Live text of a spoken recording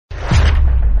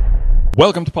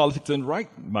Welcome to Politics and Right.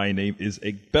 My name is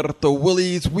Egberto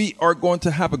Willies. We are going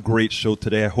to have a great show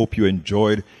today. I hope you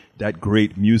enjoyed that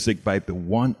great music by the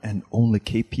one and only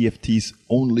KPFT's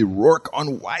only Rourke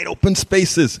on Wide Open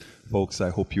Spaces. Folks, I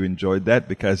hope you enjoyed that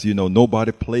because, you know,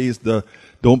 nobody plays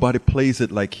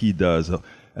it like he does.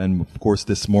 And of course,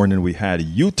 this morning we had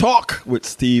You Talk with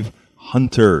Steve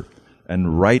Hunter.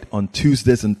 And right on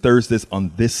Tuesdays and Thursdays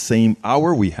on this same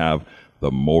hour, we have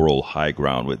The Moral High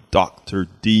Ground with Dr.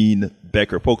 Dean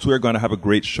Becker. Folks, we're going to have a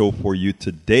great show for you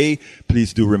today.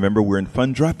 Please do remember we're in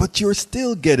Fund Drive, but you're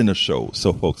still getting a show.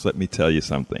 So, folks, let me tell you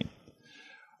something.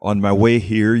 On my way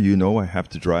here, you know, I have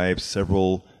to drive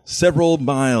several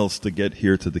miles to get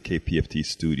here to the KPFT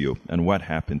studio. And what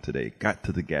happened today? Got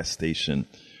to the gas station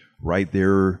right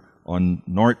there on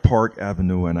North Park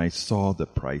Avenue, and I saw the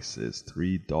prices,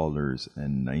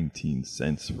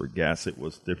 $3.19 for gas. It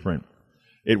was different.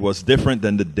 It was different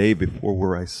than the day before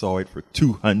where I saw it for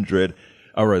 $200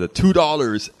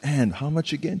 and how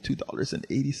much again?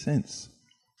 $2.80.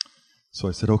 So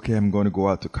I said, okay, I'm going to go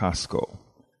out to Costco.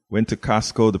 Went to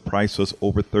Costco. The price was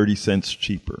over 30 cents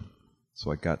cheaper.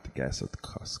 So I got the gas at the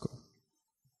Costco.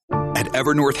 At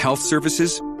Evernorth Health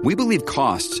Services, we believe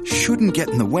costs shouldn't get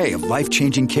in the way of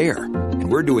life-changing care.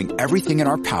 And we're doing everything in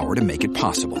our power to make it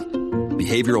possible.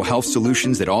 Behavioral health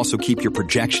solutions that also keep your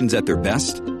projections at their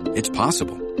best? It's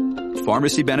possible.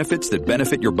 Pharmacy benefits that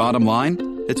benefit your bottom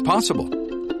line? It's possible.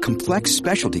 Complex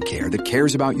specialty care that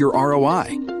cares about your ROI?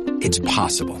 It's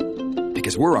possible.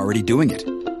 Because we're already doing it.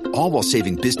 All while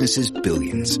saving businesses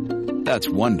billions. That's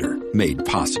Wonder made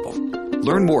possible.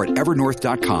 Learn more at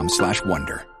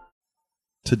evernorth.com/wonder.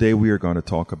 Today we are going to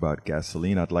talk about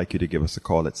gasoline. I'd like you to give us a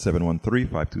call at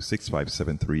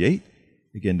 713-526-5738.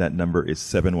 Again, that number is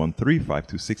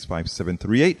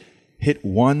 713-526-5738. Hit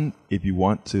 1 if you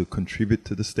want to contribute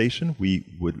to the station. We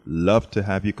would love to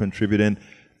have you contribute in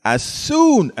as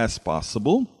soon as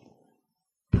possible.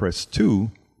 Press 2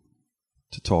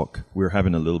 to talk. We're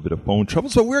having a little bit of phone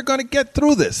trouble, so we're going to get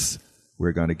through this.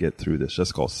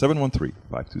 Just call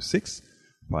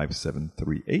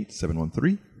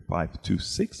 713-526-5738.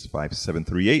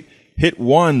 713-526-5738. Hit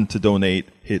 1 to donate.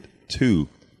 Hit 2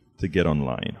 to get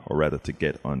online, or rather to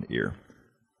get on air.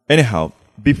 Anyhow,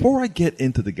 before I get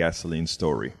into the gasoline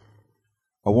story,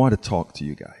 I want to talk to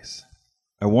you guys.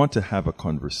 I want to have a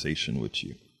conversation with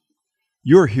you.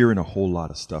 You're hearing a whole lot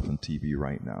of stuff on TV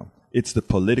right now. It's the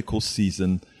political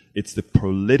season. It's the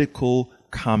political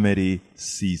comedy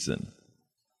season.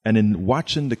 And in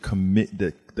watching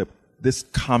this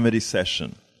comedy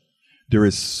session, there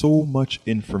is so much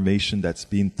information that's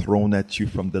being thrown at you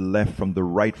from the left, from the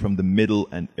right, from the middle,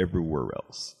 and everywhere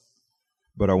else.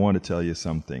 But I want to tell you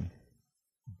something.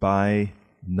 Buy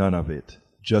none of it.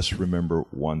 Just remember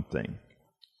one thing.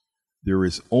 There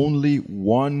is only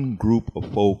one group of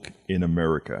folk in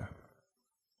America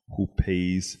who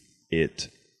pays it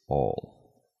all.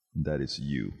 And that is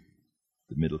you.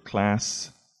 The middle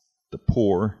class, the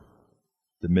poor,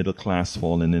 the middle class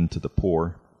falling into the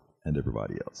poor, and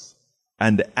everybody else.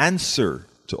 And the answer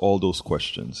to all those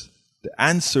questions, the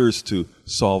answers to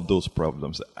solve those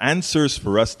problems, the answers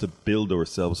for us to build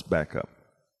ourselves back up,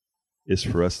 is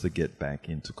for us to get back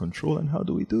into control. And how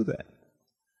do we do that?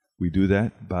 We do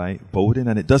that by voting,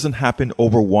 and it doesn't happen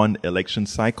over one election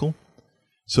cycle.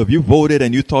 So if you voted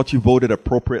and you thought you voted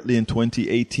appropriately in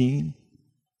 2018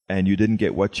 and you didn't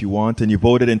get what you want, and you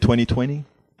voted in 2020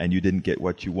 and you didn't get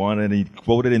what you wanted, and you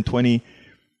voted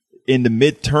in the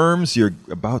midterms, you're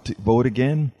about to vote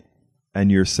again,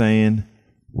 and you're saying,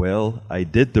 well, I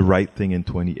did the right thing in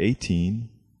 2018,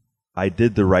 I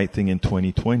did the right thing in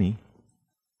 2020,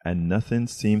 and nothing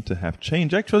seemed to have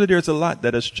changed. Actually, there's a lot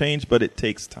that has changed, but it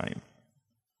takes time.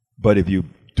 But if you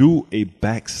do a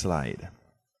backslide,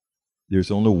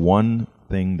 there's only one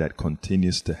thing that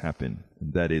continues to happen,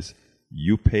 and that is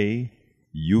you pay,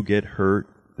 you get hurt.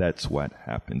 That's what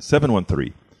happens.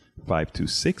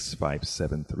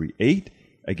 713-526-5738.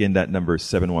 Again, that number is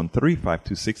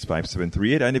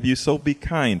 713-526-5738. And if you so be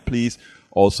kind, please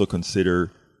also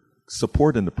consider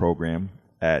supporting the program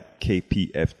at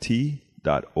kpft.org.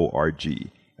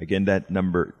 Again, that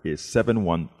number is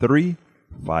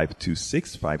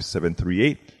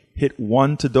 713-526-5738. Hit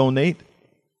 1 to donate.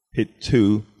 Hit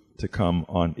 2 to come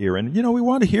on air. And, you know, we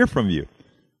want to hear from you.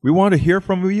 We want to hear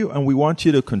from you, and we want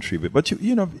you to contribute. But,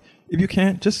 you know, if you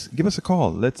can't, just give us a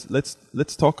call.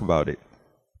 Let's talk about it.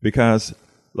 Because,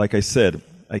 like I said,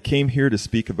 I came here to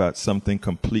speak about something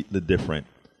completely different.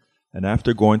 And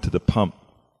after going to the pump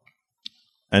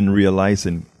and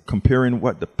realizing, comparing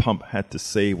what the pump had to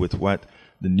say with what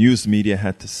the news media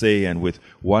had to say and with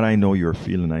what I know you're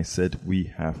feeling, I said,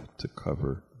 we have to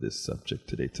cover this subject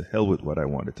today. To hell with what I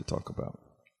wanted to talk about.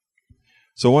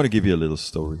 So I want to give you a little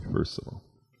story, first of all.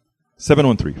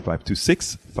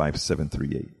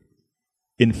 713-526-5738.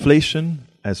 Inflation,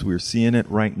 as we're seeing it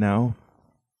right now,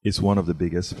 is one of the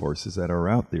biggest forces that are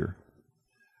out there.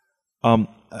 And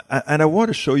I want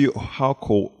to show you how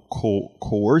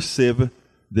coercive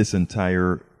this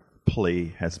entire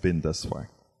play has been thus far.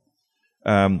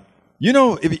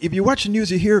 If you watch the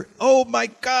news, you hear, "Oh my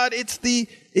God, it's the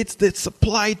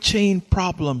supply chain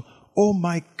problem. Oh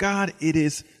my God, it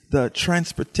is the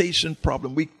transportation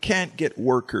problem. We can't get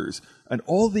workers," and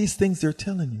all these things they're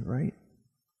telling you, right?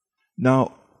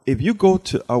 Now, if you go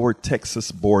to our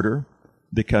Texas border,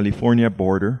 the California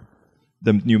border,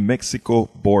 the New Mexico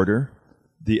border,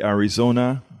 the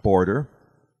Arizona border,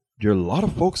 there are a lot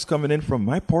of folks coming in from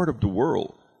my part of the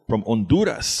world, from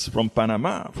Honduras, from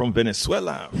Panama, from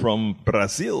Venezuela, from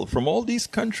Brazil, from all these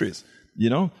countries.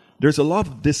 There's a lot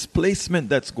of displacement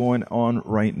that's going on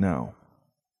right now.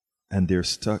 And they're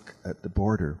stuck at the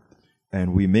border.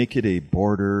 And we make it a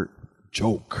border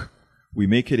joke. We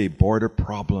make it a border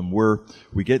problem where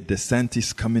we get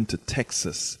DeSantis coming to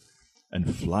Texas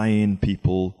and flying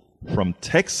people from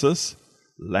Texas,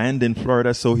 land in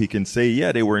Florida so he can say,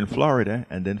 yeah, they were in Florida,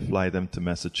 and then fly them to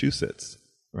Massachusetts,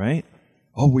 right?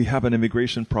 Oh, we have an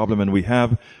immigration problem, and we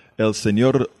have El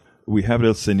Señor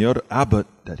Abbott,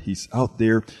 that he's out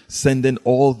there sending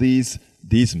all these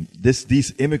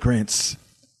immigrants,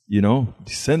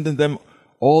 sending them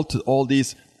all to all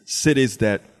these cities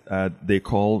that they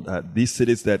call these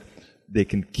cities that they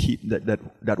can keep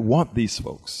that want these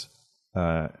folks.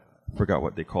 Forgot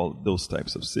what they call those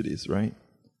types of cities, right?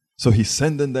 So he's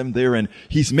sending them there, and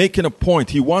he's making a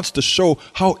point. He wants to show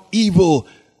how evil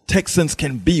Texans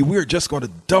can be. We're just going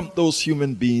to dump those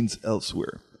human beings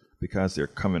elsewhere because they're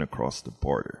coming across the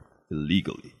border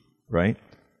illegally, right?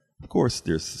 Of course,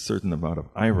 there's a certain amount of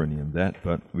irony in that,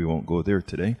 but we won't go there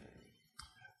today.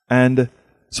 And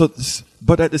so,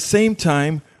 but at the same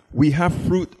time, we have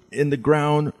fruit in the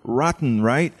ground rotten,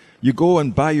 right? You go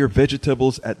and buy your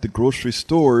vegetables at the grocery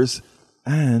stores,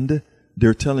 and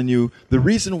they're telling you the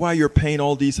reason why you're paying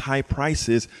all these high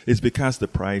prices is because the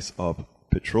price of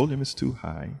petroleum is too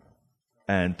high,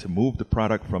 and to move the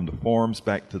product from the farms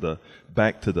back to the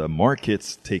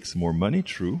markets takes more money.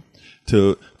 True.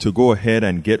 To go ahead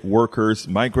and get workers,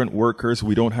 migrant workers,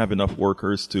 we don't have enough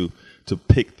workers to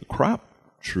pick the crop.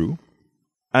 True.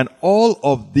 And all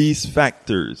of these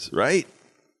factors, right?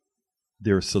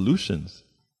 There are solutions,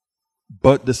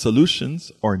 but the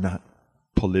solutions are not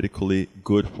politically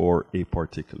good for a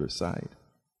particular side.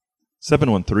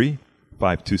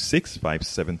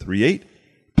 713-526-5738.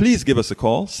 Please give us a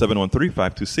call,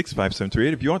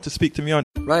 713-526-5738. If you want to speak to me on...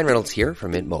 Ryan Reynolds here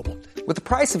from Mint Mobile. With the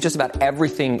price of just about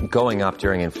everything going up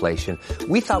during inflation,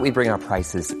 we thought we'd bring our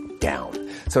prices down.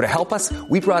 So to help us,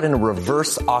 we brought in a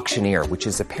reverse auctioneer, which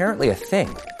is apparently a thing.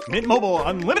 Mint Mobile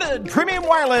Unlimited Premium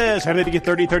Wireless. How to get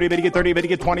 30, 30, how to get 30, how to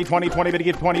get 20, 20, 20, how to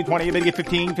get 20, 20, how to get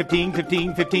 15, 15,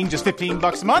 15, 15, just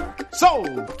 $15 a month?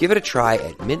 Sold! Give it a try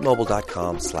at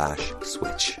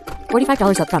mintmobile.com/switch.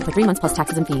 $45 up front for 3 months plus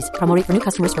taxes and fees. Promo rate for new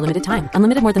customers for limited time.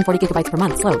 Unlimited more than 40 gigabytes per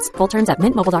month. Slows full terms at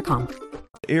mintmobile.com.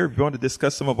 If you want to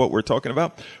discuss some of what we're talking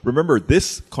about, remember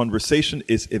this conversation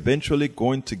is eventually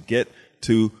going to get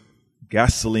to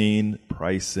gasoline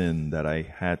pricing that I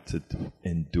had to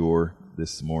endure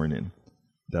this morning,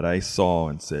 that I saw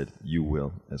and said, you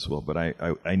will as well. But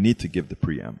I need to give the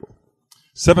preamble.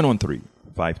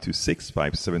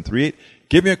 713-526-5738.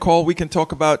 Give me a call. We can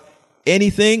talk about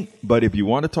anything. But if you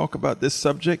want to talk about this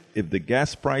subject, if the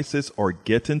gas prices are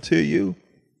getting to you,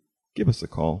 give us a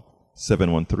call.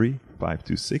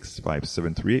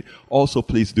 713-526-5738. Also,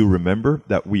 please do remember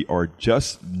that we are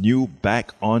just new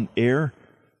back on air,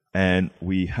 and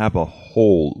we have a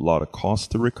whole lot of costs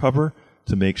to recover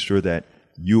to make sure that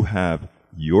you have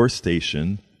your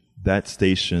station that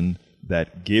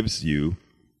gives you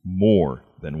more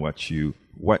than what you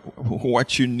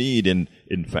need. In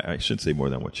fact, I shouldn't say more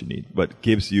than what you need, but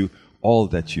gives you all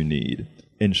that you need,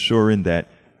 ensuring that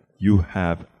you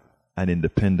have an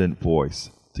independent voice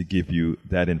to give you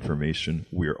that information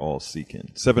we're all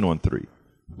seeking.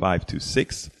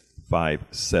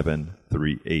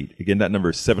 713-526-5738. Again, that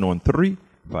number is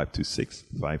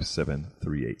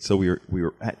 713-526-5738. So we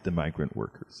are at the migrant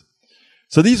workers.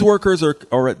 So these workers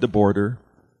are at the border,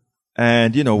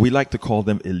 and we like to call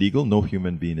them illegal. No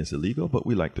human being is illegal, but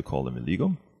we like to call them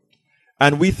illegal.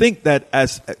 And we think that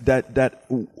that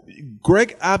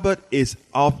Greg Abbott is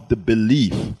of the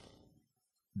belief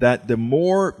that the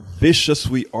more vicious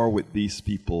we are with these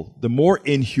people, the more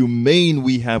inhumane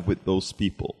we have with those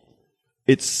people,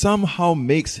 it somehow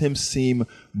makes him seem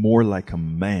more like a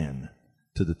man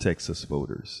to to the Texas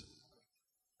voters.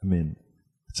 I mean,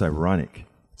 it's ironic.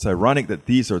 It's ironic that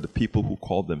these are the people who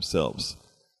call themselves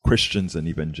Christians and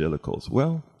evangelicals.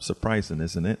 Well, surprising,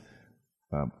 isn't it?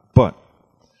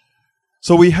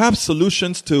 So we have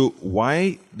solutions to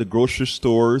why the grocery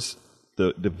stores,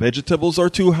 the vegetables are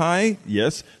too high.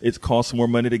 Yes, it costs more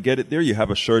money to get it there. You have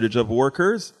a shortage of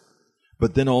workers.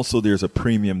 But then also there's a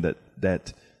premium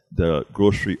that the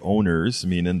grocery owners,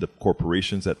 meaning the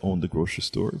corporations that own the grocery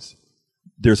stores,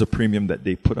 there's a premium that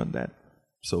they put on that.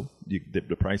 So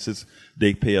the prices,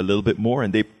 they pay a little bit more,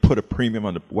 and they put a premium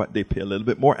on what they pay a little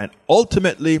bit more. And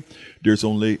ultimately, there's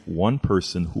only one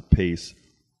person who pays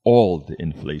all the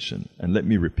inflation. And let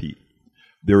me repeat,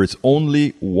 there is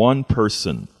only one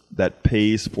person that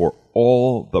pays for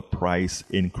all the price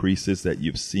increases that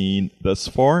you've seen thus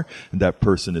far. And that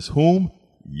person is whom?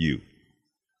 You.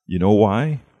 You know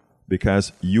why?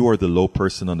 Because you are the low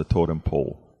person on the totem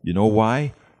pole. You know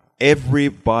why?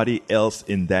 Everybody else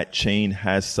in that chain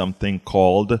has something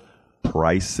called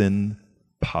pricing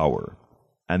power.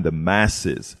 And the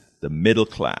masses, the middle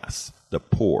class, the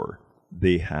poor,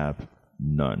 they have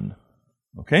none.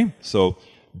 Okay? So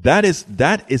that is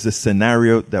a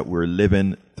scenario that we're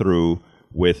living through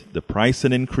with the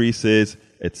pricing increases,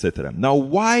 etc. Now,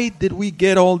 why did we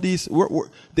get all these?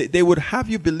 They would have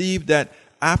you believe that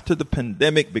after the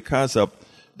pandemic, because of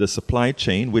the supply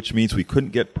chain, which means we couldn't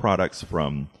get products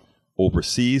from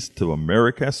overseas to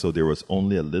America, so there was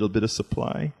only a little bit of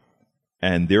supply.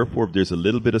 And therefore, if there's a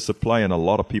little bit of supply and a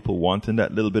lot of people wanting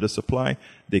that little bit of supply,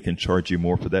 they can charge you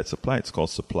more for that supply. It's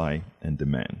called supply and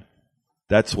demand.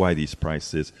 That's why these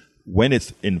prices, when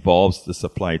it involves the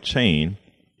supply chain,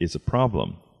 is a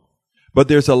problem. But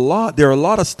there are a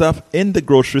lot of stuff in the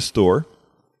grocery store.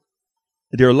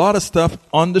 There are a lot of stuff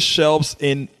on the shelves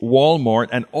in Walmart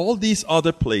and all these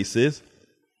other places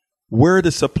where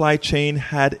the supply chain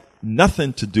had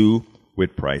nothing to do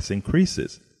with price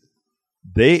increases.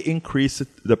 They increased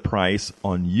the price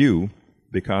on you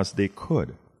because they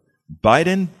could.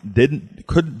 Biden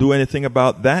couldn't do anything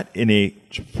about that in a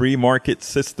free market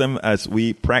system as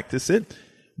we practice it.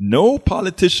 No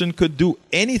politician could do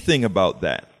anything about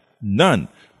that. None.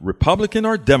 Republican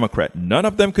or Democrat, none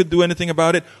of them could do anything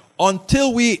about it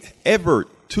until we ever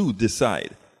to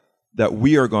decide that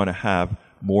we are going to have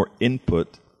more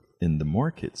input in the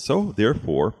market. So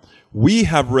therefore, we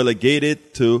have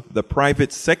relegated to the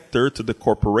private sector, to the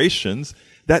corporations,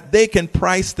 that they can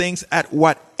price things at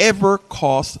whatever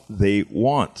cost they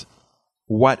want.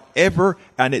 Whatever,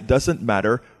 and it doesn't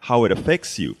matter how it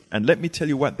affects you. And let me tell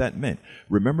you what that meant.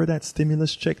 Remember that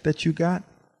stimulus check that you got?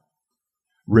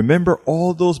 Remember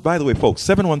all those, by the way, folks,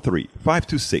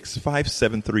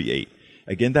 713-526-5738.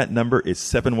 Again, that number is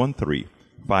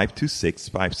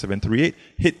 713-526-5738.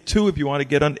 Hit 2 if you want to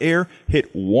get on air.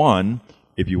 Hit 1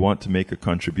 if you want to make a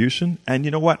contribution. And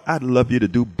you know what? I'd love you to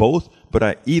do both,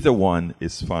 but either one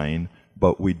is fine.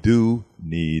 But we do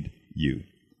need you.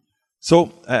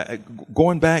 So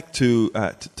going back to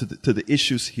the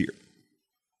issues here.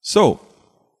 So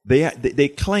they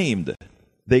claimed,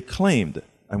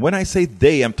 and when I say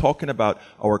they, I'm talking about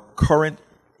our current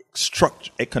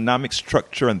economic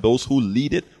structure and those who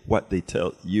lead it, what they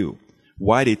tell you.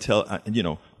 Why they tell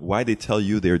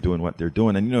you they're doing what they're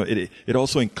doing. And, it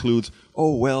also includes,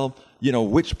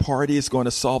 which party is going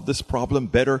to solve this problem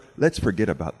better? Let's forget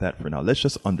about that for now. Let's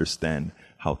just understand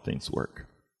how things work.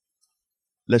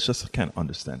 Let's just kind of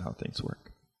understand how things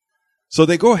work. So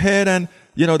they go ahead and,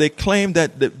 they claim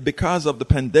that because of the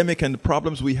pandemic and the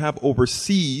problems we have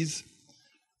overseas,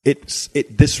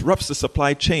 it disrupts the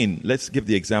supply chain. Let's give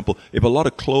the example. If a lot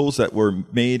of clothes that were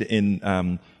made in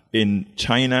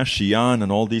China, Xi'an,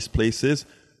 and all these places,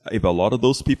 if a lot of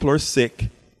those people are sick,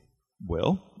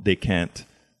 well, they can't.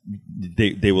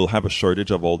 They will have a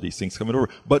shortage of all these things coming over.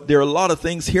 But there are a lot of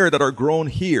things here that are grown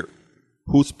here,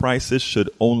 whose prices should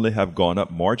only have gone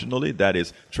up marginally. That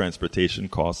is transportation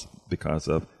costs because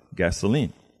of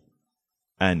gasoline.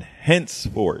 And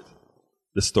henceforth,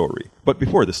 the story. But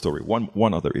before the story,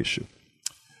 one other issue.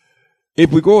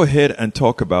 If we go ahead and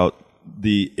talk about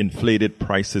the inflated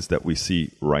prices that we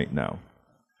see right now,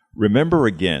 remember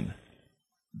again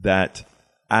that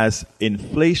as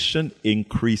inflation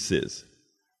increases,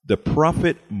 the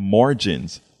profit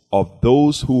margins of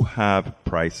those who have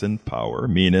pricing power,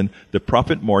 meaning the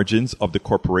profit margins of the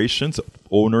corporations,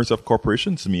 owners of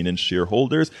corporations, meaning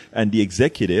shareholders, and the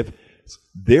executive,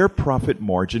 their profit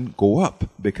margin go up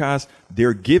because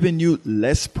they're giving you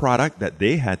less product that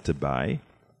they had to buy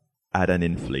at an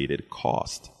inflated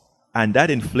cost. And that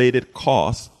inflated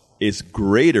cost is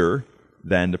greater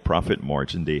than the profit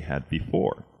margin they had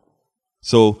before.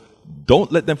 So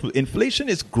don't let them. Inflation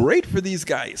is great for these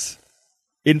guys.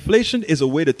 Inflation is a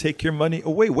way to take your money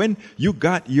away. When you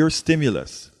got your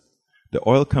stimulus, the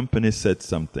oil companies said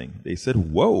something. They said,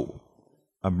 whoa,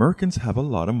 Americans have a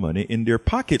lot of money in their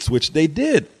pockets, which they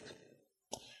did.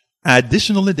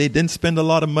 Additionally, they didn't spend a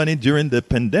lot of money during the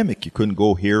pandemic. You couldn't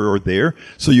go here or there.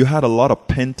 So you had a lot of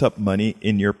pent-up money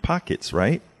in your pockets,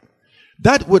 right?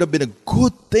 That would have been a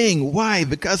good thing. Why?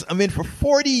 Because, for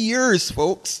 40 years,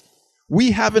 folks,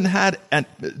 we haven't had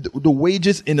the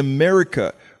wages in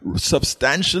America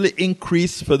substantially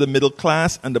increased for the middle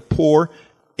class and the poor.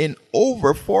 In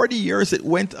over 40 years, it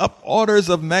went up orders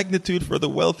of magnitude for the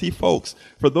wealthy folks.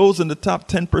 For those in the top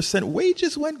 10%,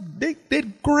 wages they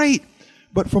did great.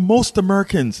 But for most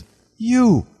Americans,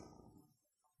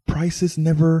 prices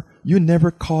never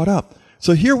caught up.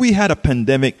 So here we had a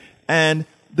pandemic, and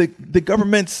the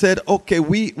government said, okay,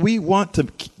 we want to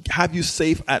have you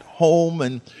safe at home,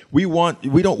 and we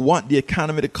don't want the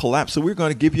economy to collapse, so we're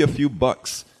going to give you a few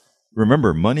bucks.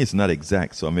 Remember, money is not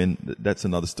exact, so that's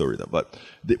another story though. But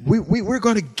we're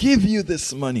going to give you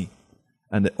this money.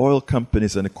 And the oil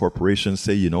companies and the corporations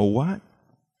say, you know what?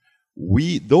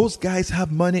 Those guys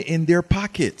have money in their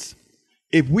pockets.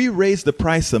 If we raise the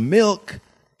price of milk,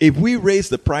 if we raise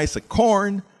the price of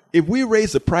corn, if we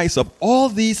raise the price of all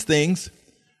these things,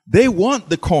 they want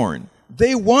the corn,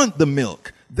 they want the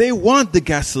milk, they want the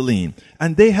gasoline,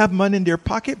 and they have money in their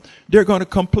pocket. They're going to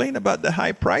complain about the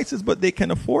high prices, but they can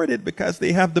afford it because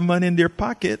they have the money in their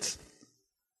pockets.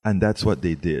 And that's what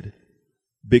they did.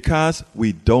 Because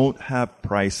we don't have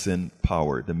pricing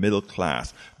power, the middle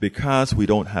class, because we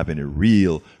don't have any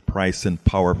real pricing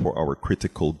power for our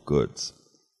critical goods,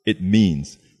 it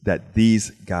means that these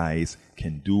guys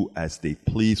can do as they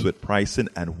please with pricing,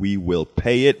 and we will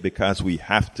pay it because we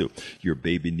have to. Your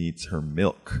baby needs her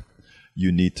milk.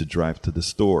 You need to drive to the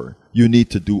store. You need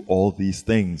to do all these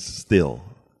things still.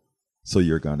 So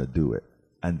you're going to do it,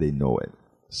 and they know it.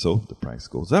 So the price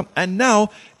goes up. And now,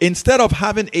 instead of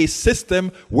having a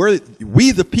system where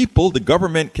we, the people, the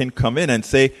government, can come in and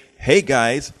say, hey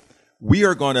guys, we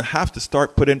are going to have to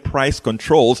start putting price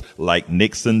controls like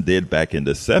Nixon did back in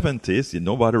the 70s.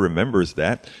 Nobody remembers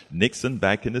that. Nixon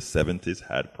back in the 70s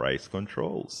had price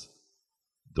controls.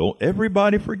 Don't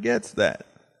everybody forgets that.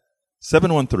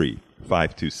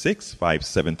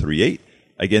 713-526-5738.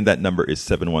 Again, that number is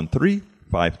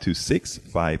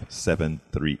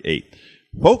 713-526-5738.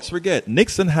 Folks, forget,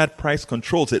 Nixon had price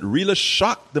controls. It really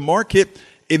shocked the market.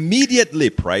 Immediately,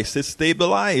 prices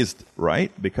stabilized,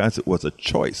 right? Because it was a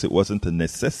choice. It wasn't a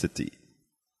necessity.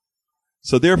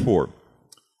 So therefore,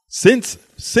 since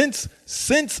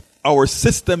our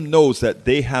system knows that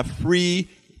they have free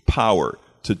power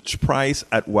to price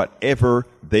at whatever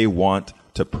they want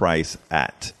to price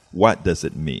at, what does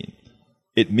it mean?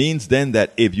 It means then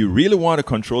that if you really want to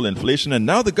control inflation, and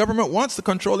now the government wants to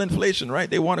control inflation, right?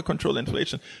 They want to control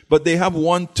inflation, but they have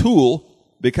one tool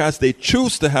because they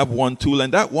choose to have one tool,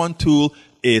 and that one tool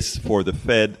is for the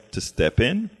Fed to step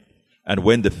in. And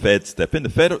when the Fed step in, the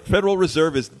Federal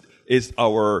Reserve is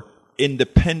our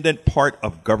independent part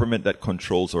of government that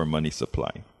controls our money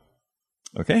supply.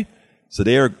 Okay? So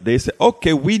they say,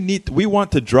 okay, we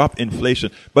want to drop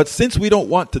inflation. But since we don't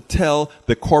want to tell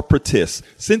the corporatists,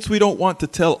 since we don't want to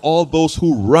tell all those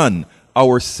who run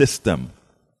our system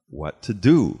what to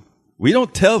do, we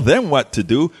don't tell them what to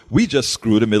do. We just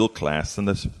screw the middle class and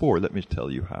the poor. Let me tell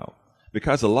you how.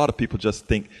 Because a lot of people just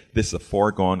think this is a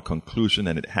foregone conclusion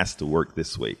and it has to work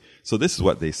this way. So this is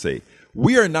what they say.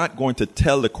 We are not going to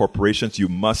tell the corporations you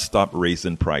must stop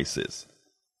raising prices.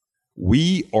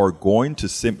 We are going to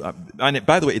and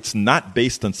by the way, it's not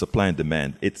based on supply and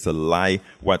demand. It's a lie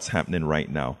what's happening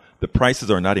right now. The prices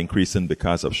are not increasing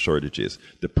because of shortages.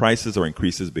 The prices are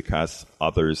increasing because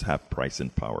others have pricing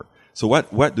power. So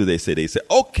what do they say? They say,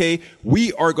 okay,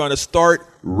 we are going to start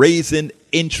raising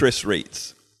interest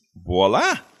rates.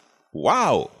 Voila.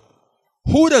 Wow.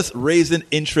 Who does raising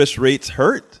interest rates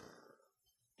hurt?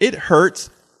 It hurts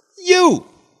you.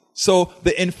 So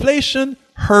the inflation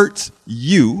hurts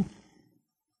you.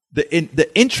 The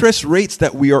interest rates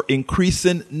that we are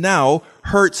increasing now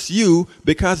hurts you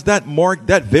because that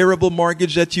variable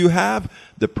mortgage that you have,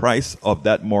 the price of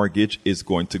that mortgage is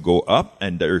going to go up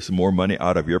and there's more money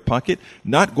out of your pocket,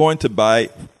 not going to buy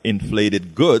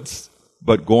inflated goods,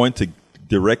 but going to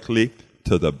directly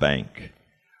to the bank.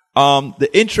 The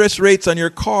interest rates on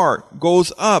your car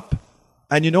goes up.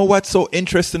 And you know what's so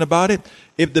interesting about it?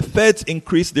 If the Feds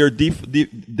increase their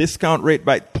discount rate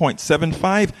by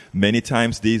 0.75, many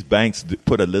times these banks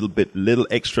put a little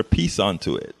extra piece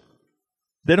onto it.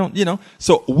 They don't,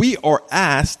 So we are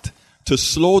asked to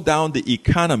slow down the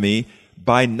economy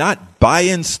by not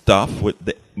buying stuff with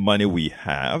the money we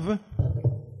have,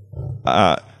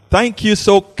 Thank you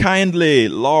so kindly,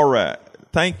 Laura.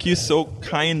 Thank you so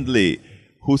kindly.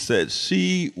 Who said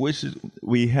she wishes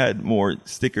we had more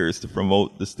stickers to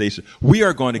promote the station. We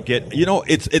are going to get,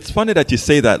 it's funny that you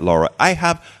say that, Laura. I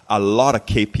have a lot of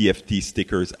KPFT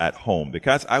stickers at home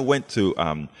because I went to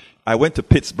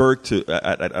Pittsburgh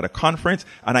at a conference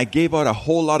and I gave out a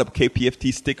whole lot of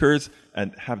KPFT stickers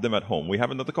and have them at home. We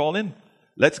have another call in?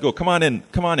 Let's go. Come on in.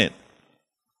 Come on in.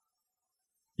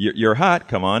 You're hot.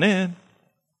 Come on in.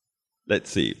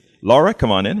 Let's see. Laura,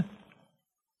 come on in.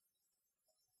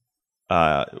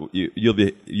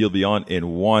 You'll be on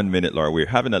in 1 minute, Laura. We're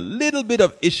having a little bit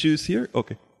of issues here.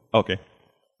 Okay.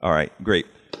 All right. Great.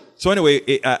 So anyway,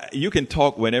 you can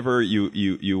talk whenever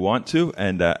you want to,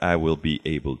 and I will be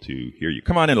able to hear you.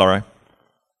 Come on in, Laura.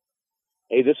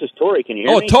 Hey, this is Tori. Can you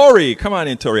hear me? Oh, Tori. Come on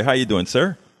in, Tori. How you doing,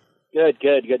 sir? Good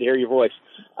to hear your voice.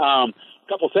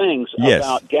 Couple things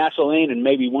about gasoline and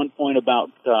maybe one point about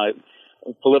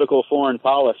political foreign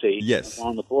policy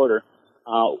on the border.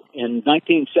 In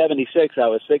 1976, I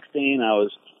was 16. I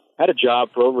had a job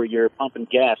for over a year pumping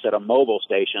gas at a mobile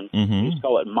station. Mm-hmm. We used to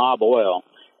call it Mob Oil.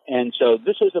 And so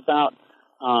this is about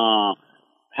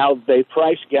how they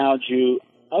price gouge you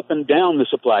up and down the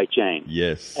supply chain.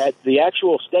 Yes. At the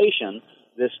actual station,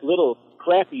 this little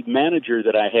crappy manager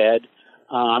that I had,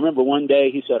 I remember one day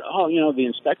he said, the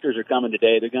inspectors are coming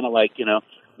today. They're going to,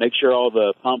 make sure all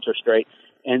the pumps are straight.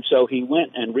 And so he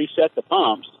went and reset the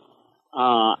pumps.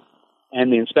 And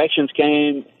the inspections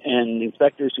came, and the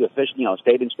inspectors,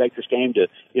 state inspectors came to,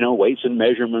 weights and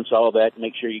measurements, all of that,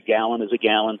 make sure your gallon is a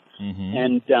gallon. Mm-hmm.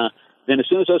 And then as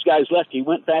soon as those guys left, he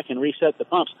went back and reset the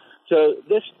pumps. So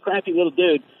this crappy little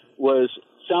dude was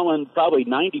selling probably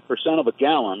 90% of a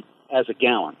gallon as a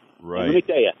gallon. Right. And let me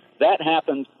tell you, that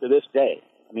happens to this day.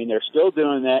 I mean, they're still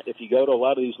doing that. If you go to a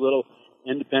lot of these little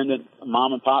independent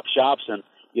mom-and-pop shops, and,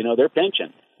 they're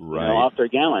pinching off their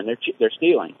gallon. They're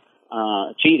stealing,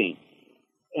 cheating.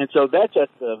 And so that's at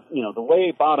the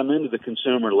way bottom end of the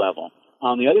consumer level.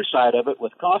 On the other side of it,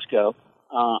 with Costco,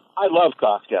 I love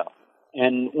Costco.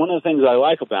 And one of the things I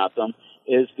like about them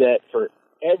is that for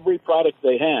every product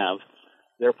they have,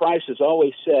 their price is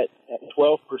always set at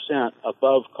 12%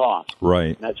 above cost.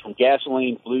 Right. And that's from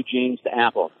gasoline, blue jeans to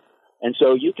Apple. And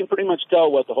so you can pretty much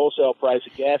tell what the wholesale price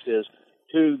of gas is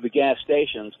to the gas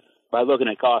stations by looking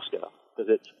at Costco, because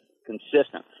it's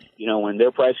consistent. When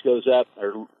their price goes up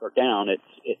or down,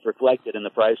 it's reflected in the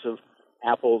price of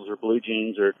apples or blue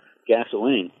jeans or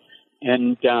gasoline.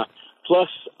 And plus,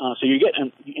 so you're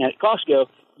getting at Costco,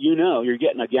 you're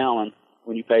getting a gallon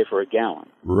when you pay for a gallon.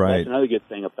 Right. That's another good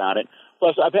thing about it.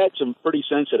 Plus, I've had some pretty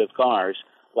sensitive cars.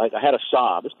 Like I had a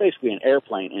Saab. It's basically an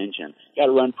airplane engine. Got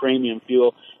to run premium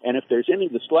fuel. And if there's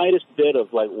the slightest bit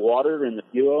of water in the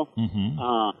fuel, mm-hmm.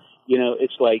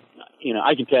 It's like,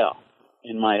 I can tell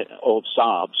in my old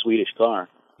Saab Swedish car.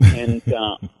 And,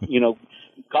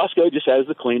 Costco just has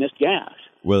the cleanest gas.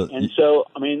 Well, and so,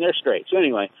 they're straight. So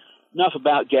anyway, enough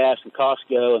about gas and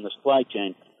Costco and the supply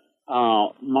chain.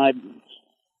 What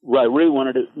I really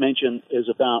wanted to mention is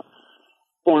about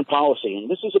foreign policy. And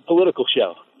this is a political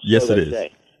show. Yes, so it is.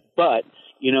 Say. But,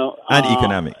 and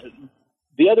economic.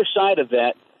 The other side of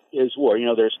that is war.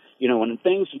 There's, when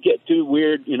things get too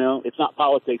weird, it's not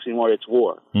politics anymore, it's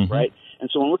war, mm-hmm. right? And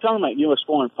so when we're talking about U.S.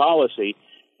 foreign policy,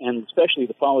 and especially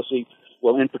the policy,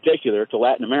 in particular to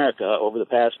Latin America over the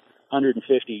past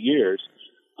 150 years,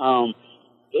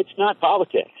 it's not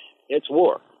politics, it's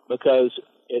war, because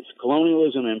it's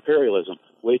colonialism and imperialism,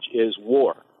 which is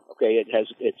war. Okay,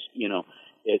 it's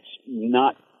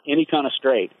not any kind of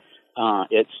straight.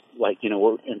 It's like,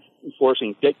 we're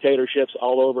enforcing dictatorships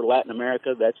all over Latin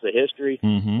America. That's the history.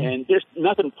 Mm-hmm. And there's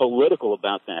nothing political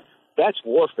about that. That's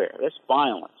warfare. That's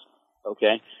violence.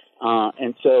 Okay?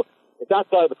 And so it's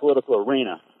outside of the political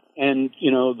arena. And,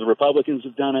 the Republicans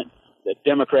have done it. The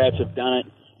Democrats have done it.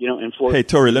 Hey,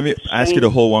 Tori, let me ask you to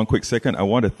hold 1 quick second. I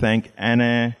want to thank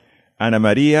Ana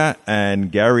Maria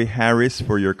and Gary Harris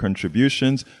for your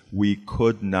contributions. We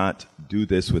could not do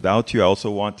this without you. I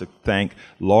also want to thank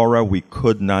Laura. We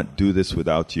could not do this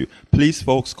without you. Please,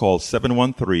 folks, call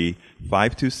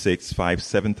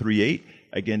 713-526-5738.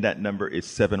 Again, that number is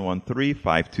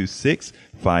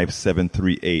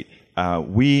 713-526-5738.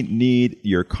 We need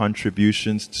your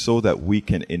contributions so that we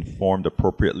can inform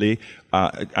appropriately.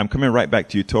 I'm coming right back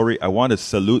to you, Tori. I want to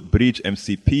salute Bridge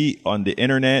MCP on the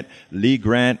internet, Lee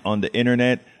Grant on the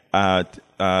internet.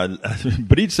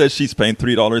 Bridge says she's paying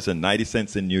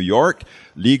 $3.90 in New York.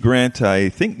 Lee Grant, I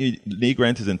think Lee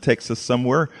Grant is in Texas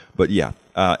somewhere. But yeah,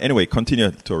 anyway,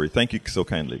 continue, Tori. Thank you so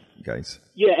kindly, guys.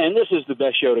 Yeah, and this is the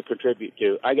best show to contribute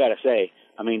to. I got to say,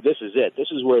 this is it. This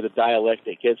is where the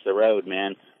dialectic hits the road,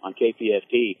 man, on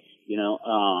KPFT.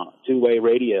 two-way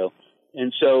radio.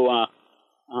 And so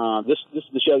this is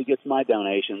the show that gets my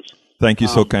donations. Thank you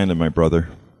so kindly, my brother.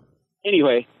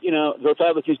 Anyway, the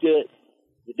Republicans do it,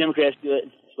 the Democrats do it.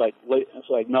 It's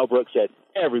like Mel Brooks said,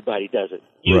 everybody does it.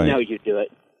 You know you do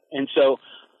it. And so,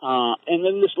 and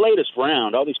then this latest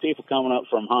round, all these people coming up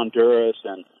from Honduras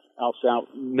and El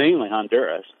Salvador, mainly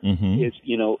Honduras, is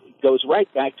goes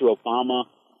right back to Obama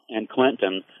and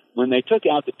Clinton when they took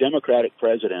out the Democratic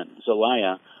president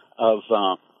Zelaya of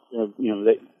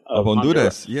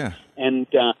Honduras, yeah. And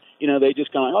they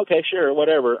just kind of okay, sure,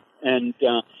 whatever, and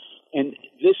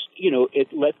this it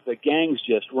let the gangs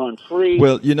just run free.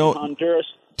 Well, in Honduras.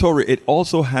 Tori, it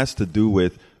also has to do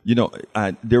with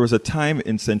there was a time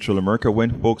in Central America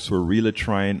when folks were really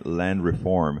trying land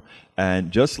reform.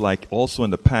 And just like also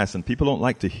in the past, and people don't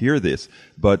like to hear this,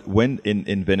 but when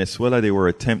in Venezuela they were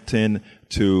attempting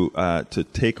to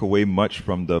take away much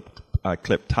from the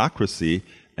kleptocracy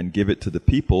and give it to the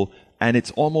people, and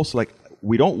it's almost like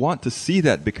we don't want to see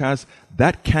that because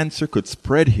that cancer could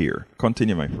spread here.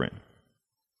 Continue, my friend.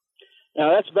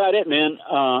 Now, that's about it, man.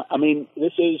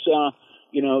 This is...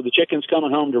 the chicken's coming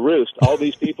home to roost. All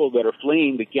these people that are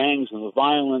fleeing the gangs and the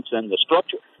violence and the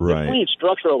structure. They're fleeing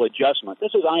structural adjustment.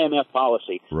 This is IMF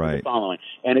policy. Right. Following.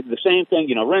 And it's the same thing,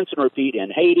 rinse and repeat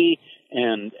in Haiti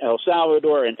and El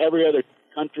Salvador and every other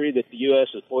country that the U.S.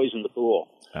 has poisoned the pool.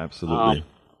 Absolutely.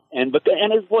 And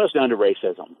it boils down to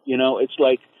racism. It's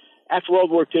like after World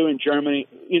War II in Germany,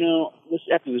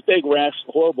 after this big,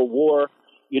 horrible war,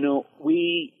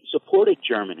 we supported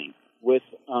Germany with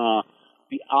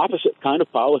the opposite kind of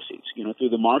policies, through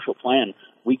the Marshall Plan.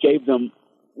 We gave them,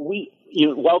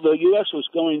 while the U.S. was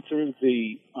going through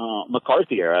the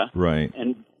McCarthy era right.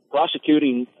 and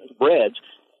prosecuting Reds,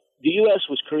 the U.S.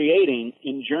 was creating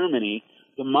in Germany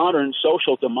the modern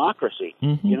social democracy,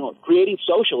 creating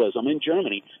socialism in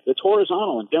Germany that's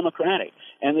horizontal and democratic.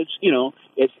 And it's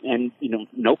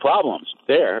no problems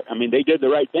there. I mean, they did the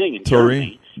right thing in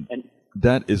Germany. And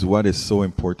that is what is so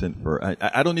important for.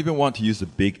 I don't even want to use the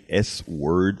big S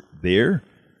word there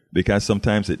because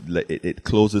sometimes it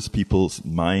closes people's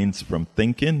minds from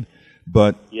thinking.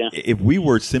 But if we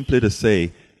were simply to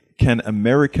say, can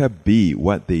America be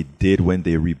what they did when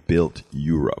they rebuilt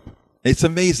Europe? It's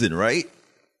amazing, right?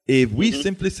 If we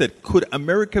simply said, could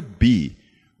America be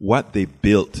what they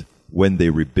built when they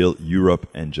rebuilt Europe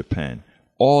and Japan,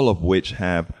 all of which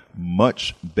have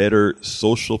much better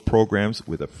social programs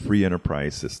with a free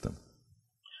enterprise system?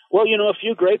 Well, a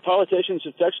few great politicians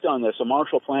have touched on this, a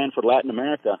Marshall Plan for Latin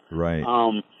America. Right.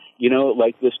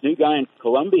 Like this new guy in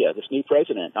Colombia, this new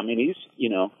president. I mean, he's,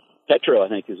 Petro, I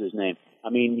think is his name. I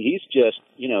mean, he's just,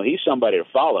 he's somebody to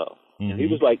follow. Mm-hmm. He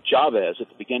was like Chavez at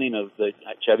the beginning of the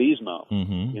Chavismo,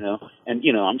 and,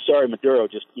 I'm sorry, Maduro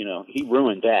just, he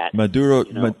ruined that.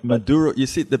 Maduro, you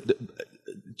see,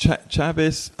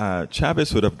 Chavez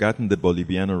would have gotten the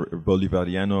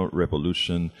Bolivariano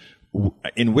revolution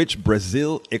in which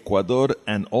Brazil, Ecuador,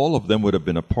 and all of them would have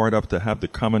been a part of, to have the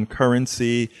common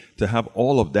currency, to have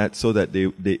all of that so that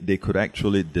they could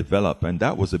actually develop. And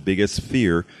that was the biggest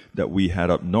fear that we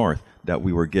had up north, that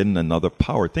we were getting another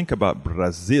power. Think about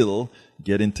Brazil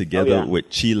getting together with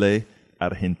Chile,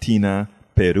 Argentina,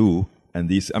 Peru, and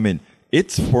these. I mean,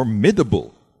 it's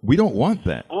formidable. We don't want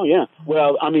that. Oh, yeah.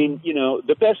 Well, I mean,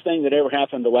 the best thing that ever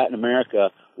happened to Latin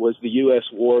America was the U.S.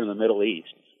 war in the Middle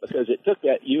East, because it took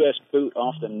that U.S. boot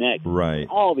off the neck. Right.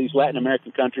 All these Latin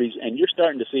American countries, and you're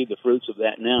starting to see the fruits of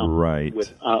that now. Right.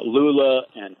 With Lula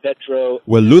and Petro.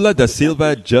 Well, Lula da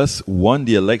Silva just won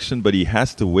the election, but he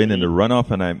has to win in the runoff,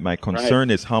 and my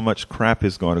concern is how much crap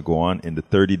is going to go on in the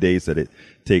 30 days that it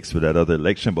takes for that other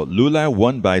election. But Lula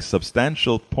won by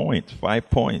substantial points, 5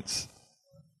 points.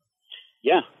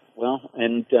 Yeah, well,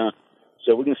 and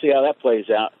so we're going to see how that plays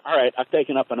out. All right, I've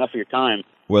taken up enough of your time.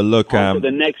 Well, look, on to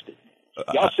the next.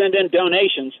 Y'all send in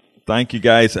donations. Thank you,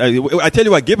 guys. I tell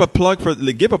you what, give a plug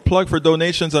for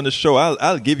donations on the show.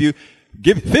 I'll give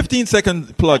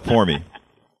 15-second plug for me.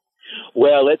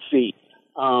 Well, let's see.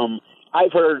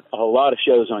 I've heard a lot of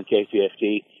shows on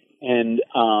KPFT, and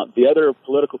the other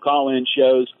political call-in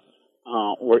shows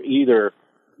were either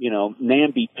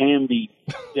namby-pamby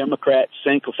Democrat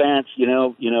sycophants,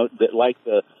 that like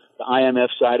the IMF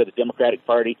side of the Democratic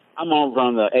Party. I'm over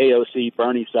on the AOC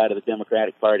Bernie side of the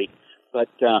Democratic Party. But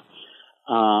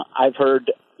I've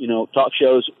heard, talk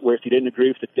shows where if you didn't agree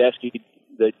with the desk,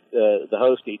 the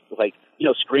host, he'd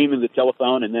scream in the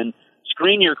telephone and then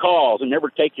screen your calls and never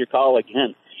take your call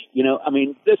again.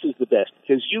 This is the best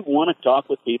because you want to talk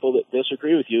with people that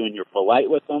disagree with you and you're polite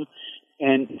with them.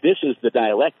 And this is the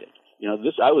dialectic.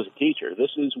 I was a teacher.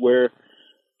 This is where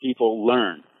people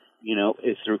learn,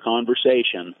 is through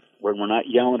conversation where we're not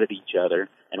yelling at each other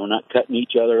and we're not cutting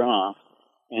each other off.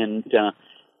 And,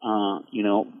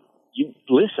 you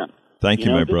listen. Thank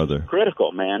you, my brother. Is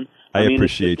critical, man. I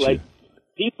appreciate you. Like,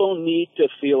 people need to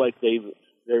feel like they've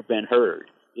been heard.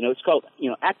 It's called,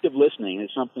 active listening is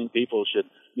something people should,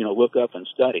 look up and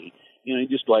study. You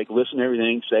just like listen to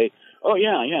everything, say, oh,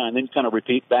 yeah, and then kind of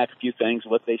repeat back a few things,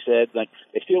 what they said. Like,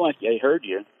 they feel like they heard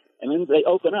you, and then they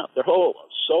open up. Their whole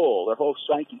soul, their whole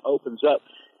psyche opens up,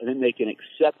 and then they can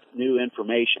accept new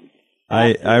information.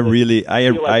 I really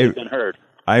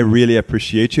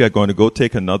appreciate you. I'm going to go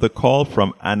take another call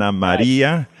from Ana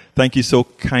Maria. Thank you so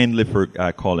kindly for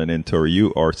calling in, Tori.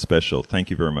 You are special. Thank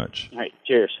you very much. All right.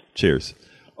 Cheers. Cheers.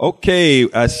 Okay.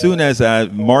 As soon as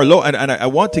Marlo, and I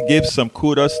want to give some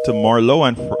kudos to Marlo,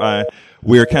 and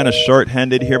we're kind of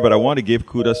short-handed here, but I want to give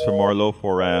kudos for Marlo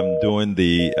for doing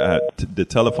the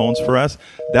telephones for us.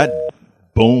 That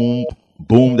boom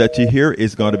that you hear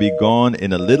is going to be gone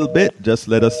in a little bit. Just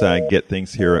let us get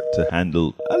things here to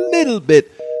handle a little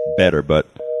bit better, but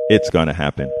it's going to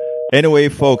happen. Anyway,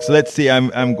 folks, let's see.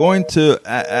 I'm going to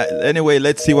anyway.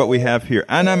 Let's see what we have here.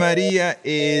 Ana Maria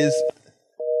is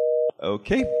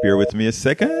okay. Bear with me a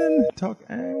second.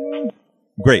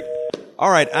 Great. All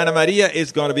right, Ana Maria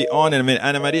is going to be on in a minute.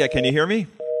 Ana Maria, can you hear me?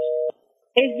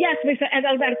 Yes, Mr.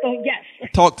 Adalberto. Yes.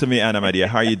 Talk to me, Ana Maria.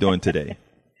 How are you doing today?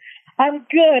 I'm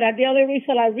good. And the only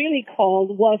reason I really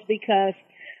called was because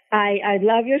I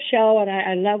love your show and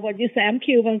I love what you say. I'm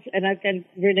Cuban and I can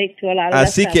relate to a lot of that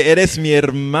Así stuff. que eres mi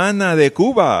hermana de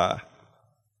Cuba.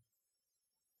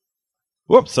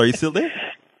 Whoops, are you still there?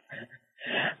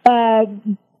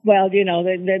 Well, they're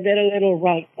a little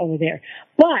right over there.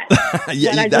 But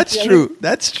yeah, that's true.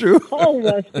 That's true.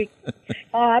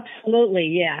 Absolutely,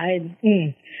 yeah.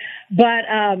 But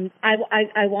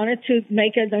I wanted to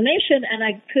make a donation, and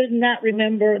I could not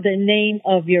remember the name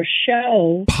of your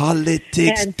show.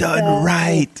 Politics done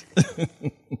right.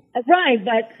 Right,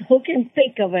 but who can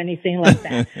think of anything like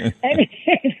that?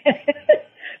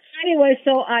 Anyway,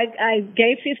 so I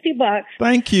gave $50.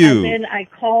 Thank you. And then I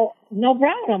called. No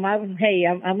problem. I'm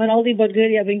an oldie but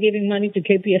goodie. I've been giving money to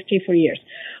KPFT for years.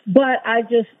 But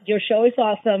your show is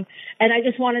awesome. And I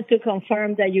just wanted to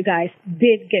confirm that you guys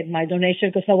did get my donation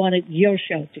because I wanted your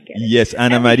show to get it. Yes,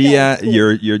 Ana Maria,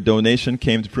 your donation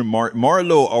came from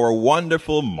Marlo, our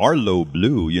wonderful Marlo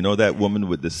Blue. You know that woman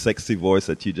with the sexy voice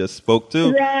that you just spoke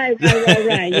to? Right.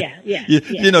 Yeah.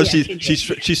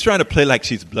 She's trying to play like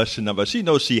she's blushing, but she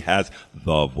knows she has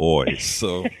the voice.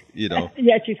 So,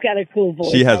 Yeah, she's got a cool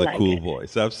voice. She has a cool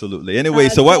voice, absolutely. Anyway,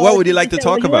 so what would you like to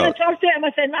talk about? You want to talk to him?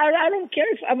 I said, no, I don't care.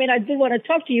 I do want to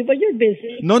talk to you, but you're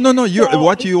busy. No.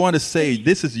 What do you want to say?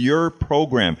 This is your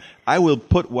program. I will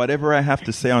put whatever I have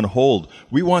to say on hold.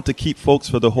 We want to keep folks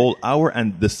for the whole hour,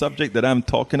 and the subject that I'm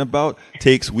talking about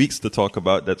takes weeks to talk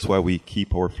about. That's why we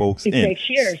keep our folks in. It takes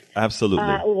years. Absolutely.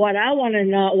 What I want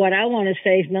to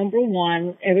say is, number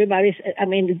one,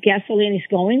 gasoline is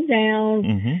going down.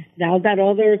 Mm-hmm. Now that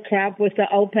other crap with the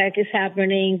OPEC is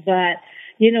happening, but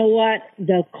you know what?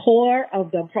 The core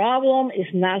of the problem is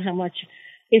not how much.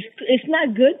 It's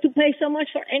not good to pay so much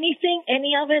for anything,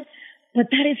 any of it. But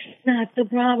that is not the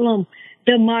problem.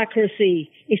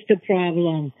 Democracy is the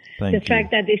problem. The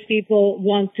fact that these people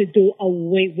want to do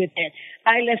away with it.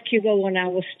 I left Cuba when I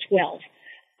was 12.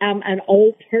 I'm an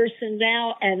old person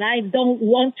now, and I don't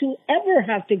want to ever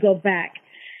have to go back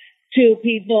to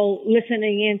people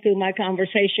listening into my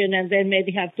conversation and then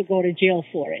maybe have to go to jail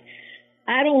for it.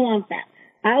 I don't want that.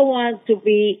 I want to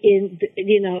be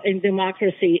in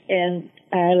democracy, and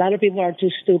a lot of people are too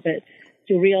stupid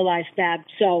to realize that.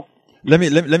 So. Let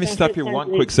me stop you one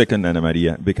quick second, Ana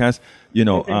Maria, because I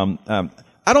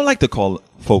don't like to call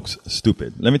folks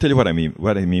stupid. Let me tell you what I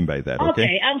mean by that.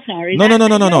 Okay, I'm sorry. No.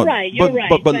 You're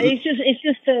right. But it's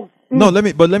just a. No, let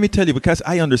me tell you, because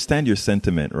I understand your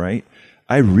sentiment, right?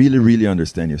 I really, really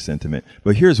understand your sentiment.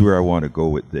 But here's where I want to go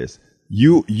with this.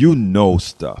 You know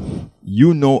stuff.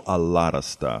 You know a lot of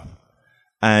stuff,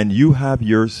 and you have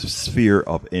your sphere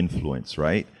of influence,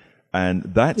 right? And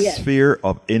that sphere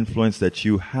of influence that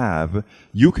you have,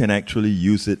 you can actually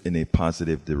use it in a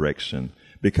positive direction.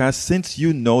 Because since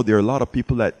you know there are a lot of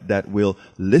people that will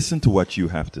listen to what you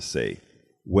have to say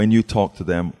when you talk to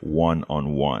them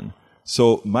one-on-one.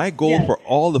 So my goal for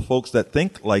all the folks that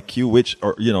think like you,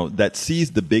 that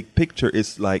sees the big picture,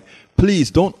 is like,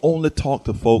 please don't only talk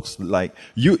to folks like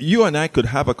you and I could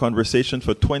have a conversation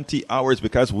for 20 hours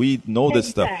because we know this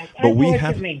stuff. But we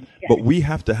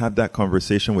have to have that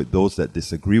conversation with those that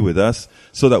disagree with us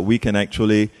so that we can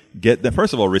actually get them,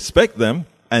 first of all, respect them.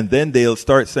 And then they'll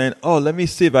start saying, oh, let me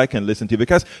see if I can listen to you.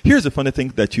 Because here's the funny thing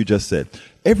that you just said.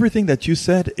 Everything that you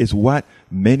said is what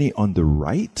many on the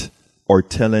right or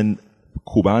telling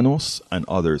Cubanos and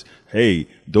others, hey,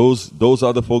 those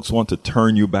other folks want to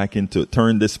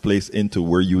turn this place into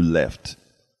where you left,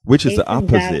 which is the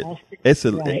opposite. Es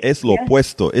lo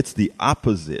opuesto. It's the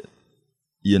opposite,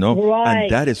 Right.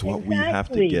 And that is what we have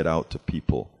to get out to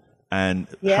people. And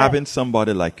having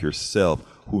somebody like yourself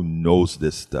who knows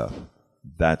this stuff,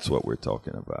 that's what we're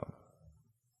talking about.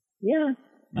 Yeah,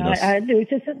 I do.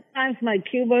 Just sometimes my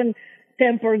Cuban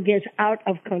temper gets out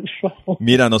of control.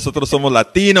 Mira, nosotros somos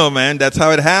Latino, man. That's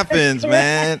how it happens,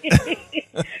 man.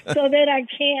 So that I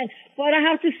can't. But I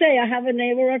have to say, I have a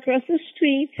neighbor across the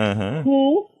street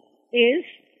who is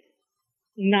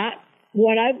not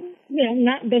what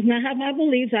does not have my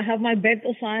beliefs. I have my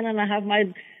Beto sign and I have my,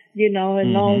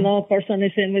 and no person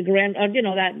is immigrant, or,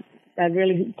 that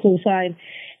really cool sign.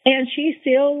 And she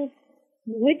still,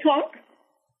 we talk.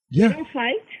 Yeah. We don't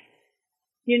fight.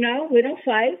 We don't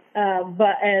fight.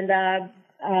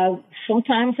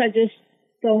 Sometimes I just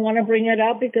don't want to bring it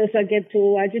up because I get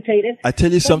too agitated. I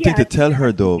tell you something to tell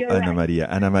her, though, Ana right. Maria.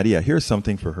 Ana Maria, here's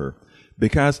something for her.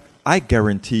 Because I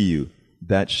guarantee you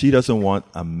that she doesn't want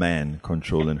a man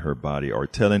controlling her body or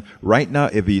telling, right now,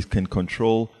 if he can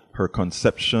control her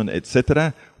conception,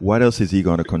 etc., what else is he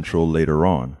going to control later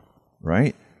on,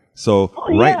 right? So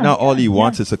right now, all he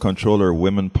wants is to control her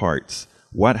women parts.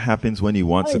 What happens when he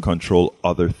wants to control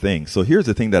other things? So here's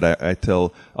the thing that I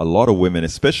tell a lot of women,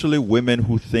 especially women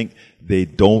who think they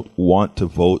don't want to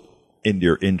vote in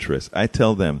their interest. I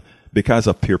tell them, because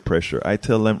of peer pressure, I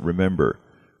tell them, remember,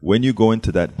 when you go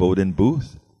into that voting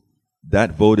booth,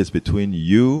 that vote is between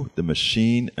you, the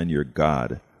machine, and your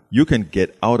God. You can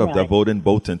get out of the voting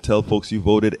booth and tell folks you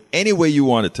voted any way you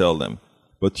want to tell them.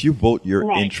 But you vote your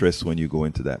interest when you go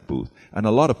into that booth. And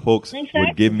a lot of folks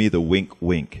would give me the wink,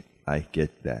 wink. I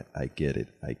get that. I get it.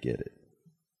 I get it.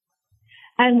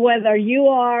 And whether you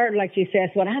are, like she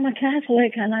says, well, I'm a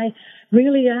Catholic and I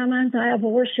really am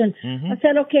anti-abortion. I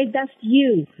said, okay, that's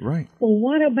you. Right. But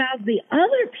what about the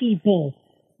other people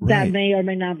that may or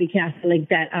may not be Catholic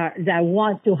that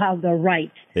want to have the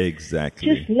right?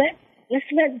 Exactly. Let's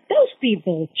let those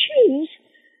people choose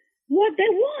what they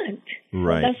want.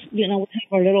 Right. So that's, we have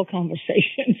a little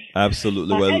conversation.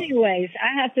 Absolutely. Well, anyways,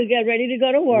 I have to get ready to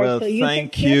go to work. Well, so you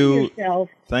thank take care you. of yourself.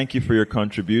 Thank you for your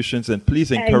contributions, and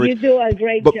please encourage. And you do a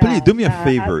great job. But please do me a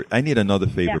favor. I need another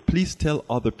favor. Please tell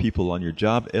other people on your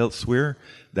job elsewhere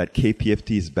that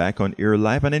KPFT is back on air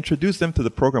live, and introduce them to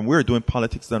the program. We're doing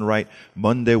Politics Done Right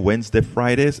Monday, Wednesday,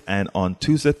 Fridays, and on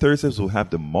Tuesday, Thursdays we'll have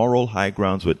the Moral High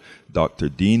Grounds with Dr.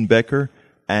 Dean Becker.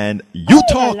 And you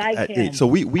talk at 8. So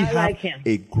we have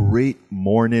a great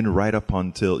morning right up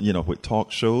until, with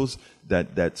talk shows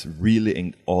that's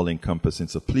really all encompassing.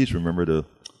 So please remember to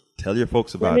tell your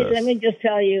folks about us. Let me just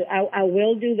tell you, I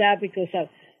will do that because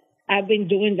I've been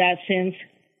doing that since,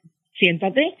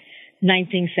 siéntate,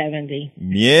 1970.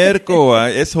 Mierco,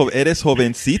 eres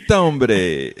jovencita,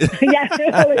 hombre. Yeah,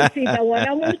 jovencita. When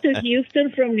I moved to Houston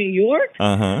from New York,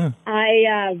 I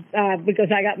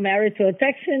because I got married to a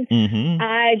Texan,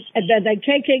 the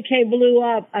KKK blew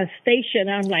up a station.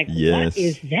 I'm like, what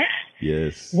is that?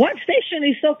 Yes. What station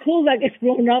is so cool that gets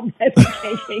blown up by the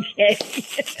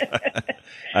KKK?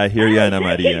 I hear you, Ana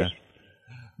Maria.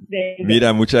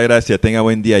 Mira, muchas gracias. Tenga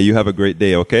buen día. You have a great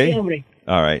day, okay? Sí, hombre.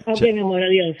 All right. Okay, mi amor,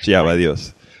 adios. Ciao,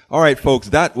 adios. All right, folks,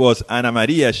 that was Ana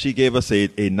Maria. She gave us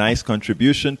a nice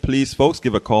contribution. Please, folks,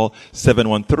 give a call,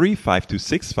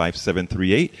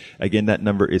 713-526-5738. Again, that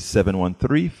number is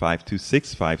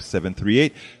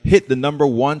 713-526-5738. Hit the number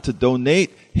 1 to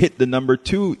donate. Hit the number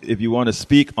 2 if you want to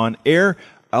speak on air.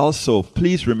 Also,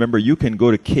 please remember you can go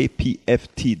to kpft.org,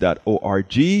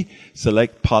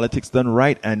 select Politics Done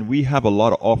Right, and we have a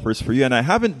lot of offers for you. And I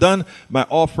haven't done my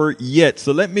offer yet,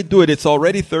 so let me do it. It's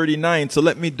already 39, so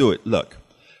let me do it. Look,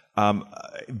 I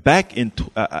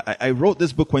wrote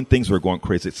this book when things were going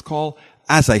crazy. It's called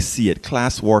As I See It,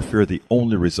 Class Warfare, the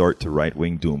Only Resort to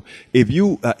Right-Wing Doom. If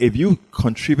you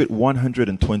contribute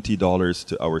 $120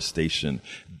 to our station,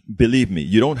 believe me,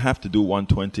 you don't have to do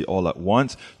 $120 all at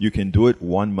once. You can do it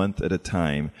 1 month at a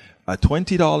time.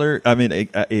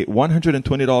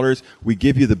 $120, we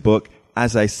give you the book,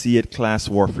 As I See It, Class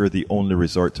Warfare, the Only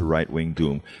Resort to Right-Wing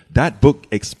Doom. That book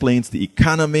explains the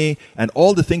economy and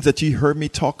all the things that you heard me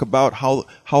talk about, how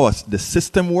the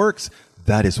system works.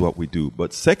 That is what we do.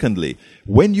 But secondly,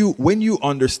 when you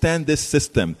understand this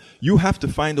system, you have to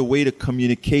find a way to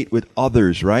communicate with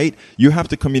others, right? You have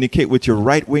to communicate with your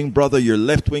right-wing brother, your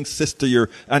left-wing sister,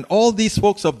 and all these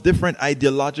folks of different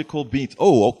ideological beats.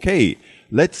 Oh, okay.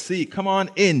 Let's see. Come on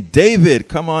in, David.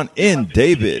 Come on in,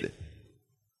 David.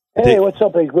 Hey, what's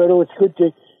up, Eduardo? It's good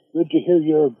to hear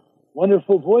your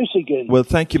wonderful voice again. Well,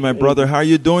 thank you, my brother. How are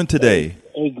you doing today?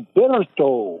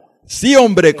 Egberto. Sí,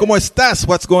 hombre. ¿Cómo estás?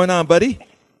 What's going on, buddy?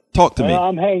 Talk to me.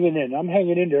 I'm hanging in. I'm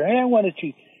hanging in there. Hey, I wanted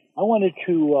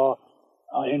to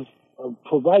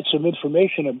provide some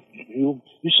information. You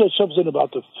said something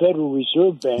about the Federal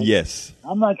Reserve Bank. Yes.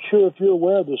 I'm not sure if you're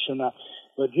aware of this or not,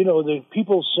 but you know, the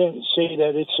people say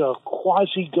that it's a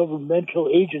quasi-governmental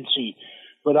agency.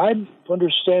 But I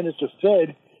understand that the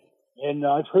Fed, and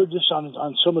I've heard this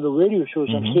on some of the radio shows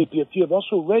on KPFT. I've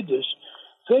also read this.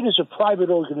 Fed is a private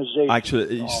organization.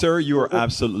 Actually, sir, you are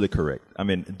absolutely correct. I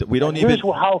mean, we don't even.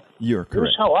 You're correct.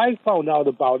 Here's how I found out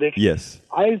about it. Yes.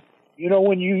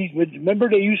 When you remember,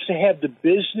 they used to have the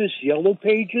business yellow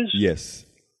pages. Yes.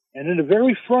 And in the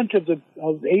very front of the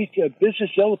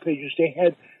business yellow pages, they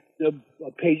had the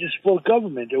pages for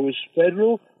government. There was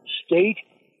federal, state,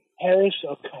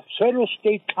 federal,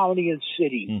 state, county, and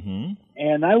city. Mm-hmm.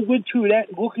 And I went through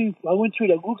that looking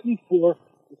for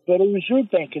the Federal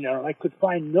Reserve Bank in there. I could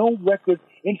find no record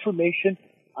information.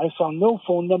 I found no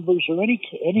phone numbers or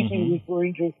anything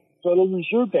referring to Federal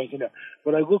Reserve Bank in there.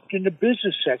 But I looked in the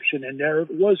business section, and there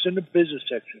it was in the business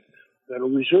section, Federal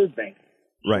Reserve Bank.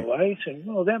 Right. So I said,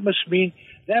 well, that must mean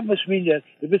that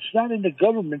if it's not in the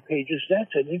government pages,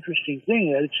 that's an interesting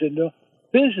thing, that it's in the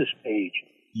business page.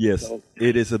 Yes, so,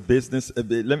 it is a business.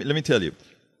 Let me tell you.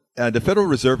 The Federal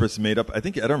Reserve is made up, I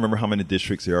don't remember how many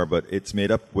districts there are, but it's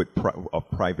made up of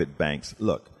private banks.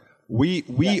 Look, there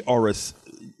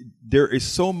is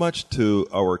so much to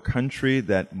our country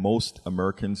that most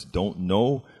Americans don't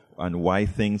know, and why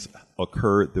things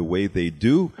occur the way they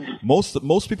do.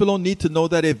 Most people don't need to know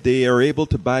that if they are able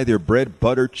to buy their bread,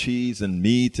 butter, cheese, and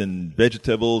meat and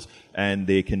vegetables, and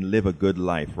they can live a good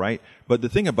life, right? But the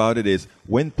thing about it is,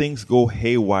 when things go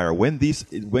haywire, when these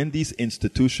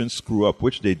institutions screw up,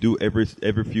 which they do every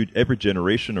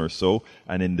generation or so,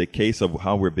 and in the case of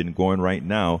how we've been going right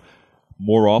now,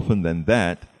 more often than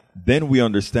that, then we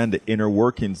understand the inner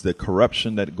workings, the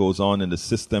corruption that goes on in the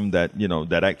system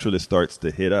that actually starts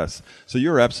to hit us. So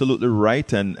you're absolutely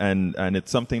right, and it's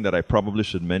something that I probably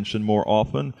should mention more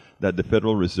often, that the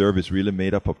Federal Reserve is really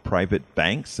made up of private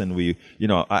banks. And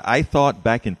I thought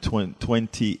back in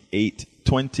 2008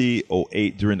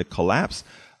 during the collapse,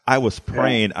 I was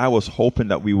praying, I was hoping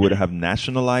that we would have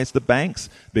nationalized the banks,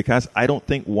 because I don't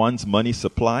think one's money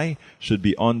supply should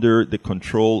be under the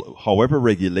control, however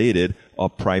regulated,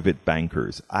 of private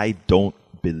bankers. I don't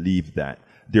believe that.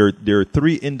 There are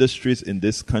three industries in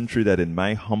this country that, in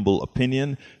my humble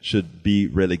opinion, should be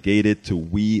relegated to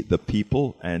we the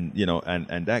people, and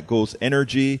that goes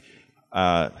energy,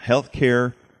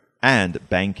 healthcare, and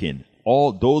banking.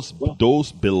 All those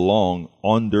belong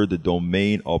under the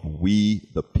domain of we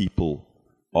the people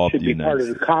of the United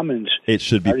States. Should be part of the commons. It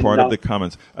should be part of the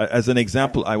commons. As an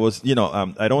example, I was,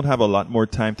 I don't have a lot more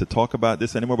time to talk about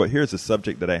this anymore, but here's a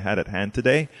subject that I had at hand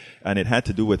today, and it had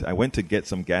to do with, I went to get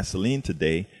some gasoline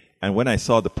today, and when I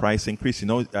saw the price increase,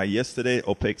 yesterday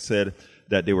OPEC said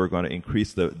that they were going to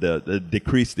increase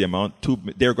decrease the amount.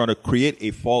 They're going to create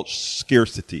a false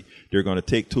scarcity. They're going to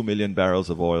take 2 million barrels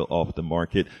of oil off the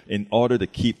market in order to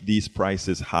keep these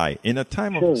prices high in a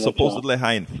time of supposedly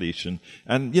high inflation.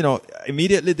 And,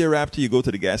 immediately thereafter, you go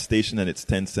to the gas station and it's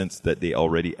 10 cents that they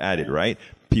already added, right?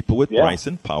 People with price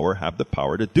and power have the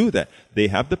power to do that. They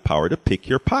have the power to pick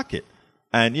your pocket.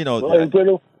 And,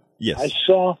 yes.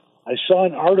 I saw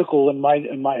an article in my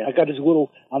I got this little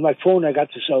on my phone. I got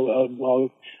this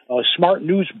Smart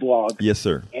News blog. Yes,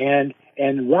 sir. And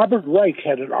Robert Reich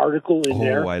had an article in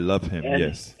there. Oh, I love him.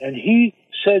 Yes. And he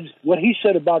said, what he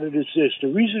said about it is this: the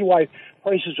reason why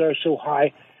prices are so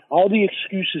high, all the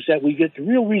excuses that we get, the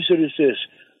real reason is this: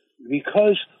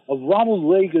 because of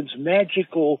Ronald Reagan's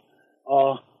magical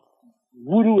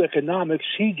voodoo economics,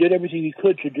 he did everything he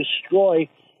could to destroy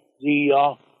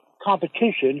the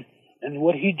competition. And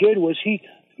what he did was his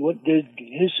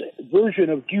version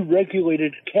of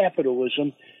deregulated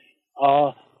capitalism.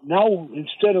 Now,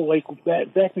 instead of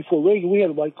back before Reagan, we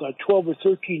had 12 or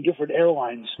 13 different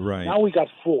airlines. Right. Now we got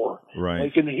 4. Right.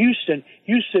 Like in Houston,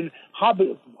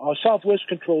 Hobby, Southwest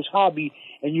controls Hobby,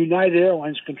 and United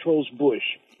Airlines controls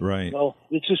Bush. Right. Well,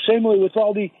 it's the same way with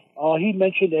all the. He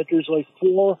mentioned that there's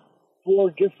four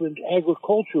different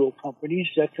agricultural companies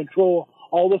that control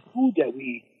all the food that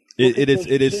we eat. It is.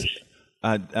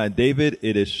 David,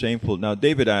 it is shameful. Now,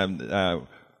 David,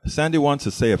 Sandy wants to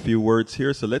say a few words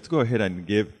here, so let's go ahead and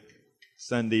give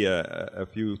Sandy a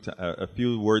few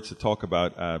words to talk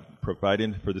about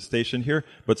providing for the station here.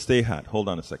 But stay hot. Hold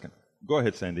on a second. Go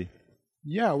ahead, Sandy.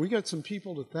 Yeah, we got some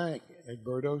people to thank,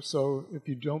 Egberto. So if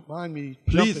you don't mind me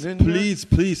Please, jumping in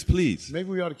please. maybe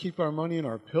we ought to keep our money in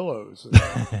our pillows.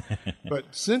 But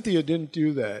Cynthia didn't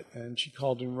do that, and she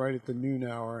called in right at the noon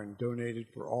hour and donated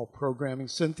for all programming.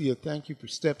 Cynthia, thank you for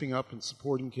stepping up and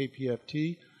supporting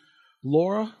KPFT.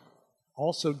 Laura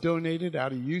also donated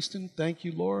out of Houston. Thank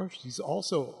you, Laura. She's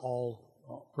also all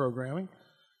programming.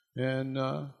 And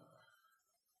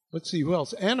let's see who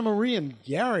else. Anna Marie and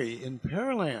Gary in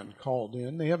Pearland called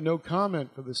in. They have no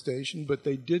comment for the station, but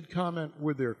they did comment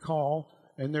with their call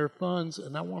and their funds.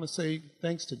 And I want to say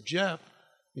thanks to Jeff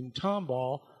in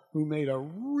Tomball, who made a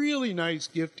really nice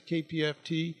gift to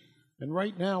KPFT. And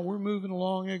right now we're moving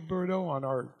along, Egberto, on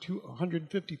our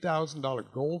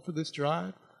 $150,000 goal for this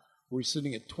drive. We're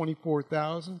sitting at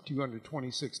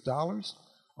 $24,226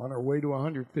 on our way to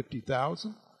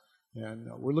 $150,000. And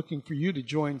we're looking for you to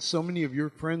join so many of your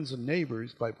friends and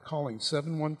neighbors by calling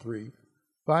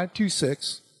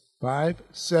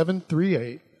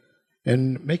 713-526-5738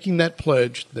 and making that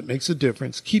pledge that makes a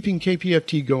difference, keeping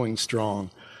KPFT going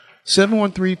strong.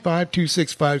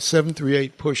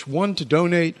 713-526-5738. Push 1 to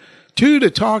donate, 2 to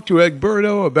talk to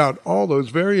Egberto about all those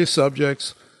various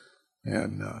subjects.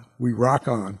 And we rock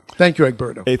on. Thank you,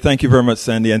 Egberto. Hey, thank you very much,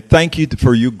 Sandy. And thank you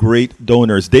for you great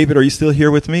donors. David, are you still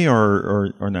here with me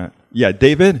or not? Yeah,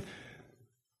 David?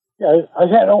 Yeah, I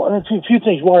had a few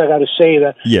things more I got to say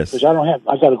that. Yes. Because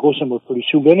I got to go somewhere pretty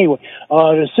soon. But anyway,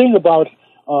 the thing about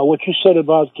what you said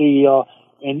about the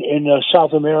in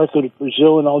South America,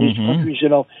 Brazil, and all these countries,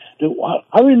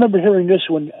 I remember hearing this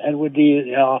when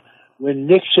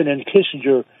Nixon and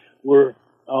Kissinger were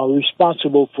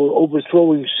responsible for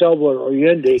overthrowing Salvador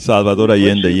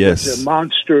Allende, yes. The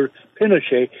monster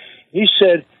Pinochet.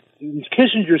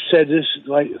 Kissinger said this,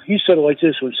 he said it like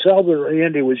this: when Salvador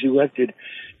Allende was elected,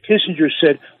 Kissinger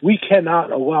said, "We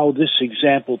cannot allow this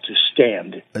example to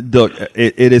stand." Look,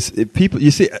 it is people. You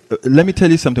see, let me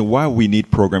tell you something. Why we need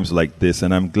programs like this,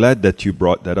 and I'm glad that you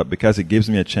brought that up because it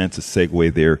gives me a chance to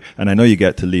segue there. And I know you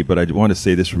got to leave, but I want to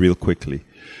say this real quickly.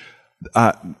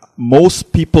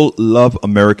 Most people love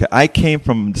America. I came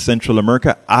from Central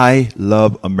America. I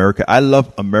love America. I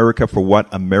love America for what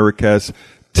America's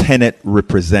tenet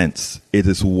represents. It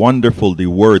is wonderful, the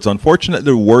words. Unfortunately,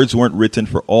 the words weren't written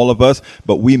for all of us,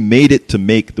 but we made it to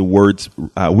make the words,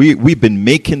 we've been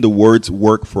making the words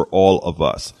work for all of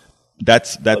us.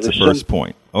 That's the first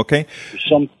point. Okay? There's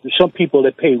some people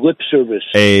that pay lip service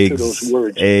to those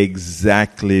words.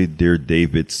 Exactly, dear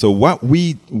David. So what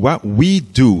we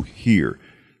do here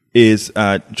is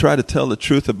try to tell the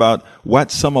truth about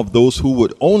what some of those who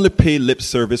would only pay lip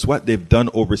service, what they've done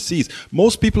overseas.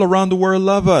 Most people around the world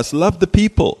love us, love the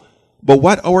people. But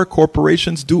what our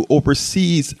corporations do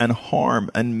overseas and harm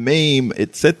and maim,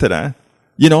 etc.,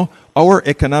 our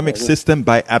economic system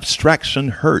by abstraction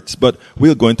hurts. But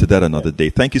we'll go into that another day.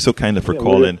 Thank you so kindly for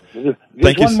calling. There's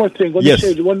one more thing. Let me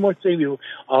say one more thing.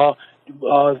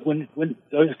 When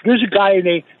there's a guy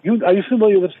named, are you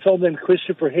familiar with a fellow named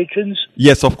Christopher Hitchens?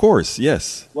 Yes, of course.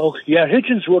 Yes. Well, yeah,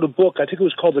 Hitchens wrote a book. I think it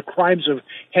was called The Crimes of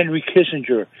Henry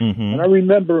Kissinger. Mm-hmm. And I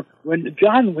remember when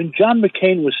John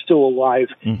McCain was still alive,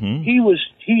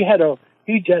 he had a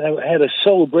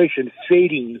celebration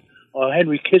fading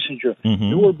Henry Kissinger. Mm-hmm.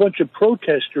 There were a bunch of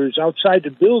protesters outside the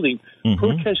building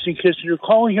protesting Kissinger,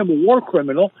 calling him a war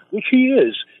criminal, which he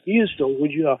is. He is still,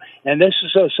 and this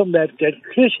is something that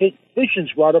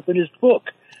Hitchens brought up in his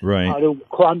book. Right. John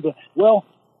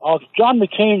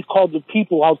McCain called the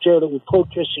people out there that were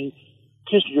protesting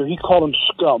Kissinger, he called them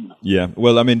scum. Yeah.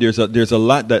 Well, I mean, there's a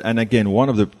lot that, and again, one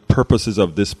of the purposes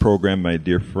of this program, my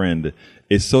dear friend,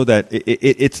 is so that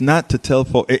it's not to tell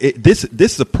folks. This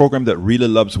is a program that really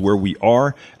loves where we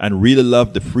are and really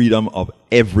love the freedom of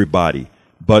everybody.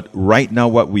 But right now,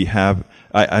 what we have,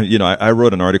 I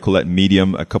wrote an article at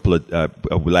Medium a couple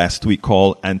of last week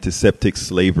called "Antiseptic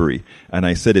Slavery," and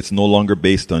I said it's no longer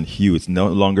based on hue. It's no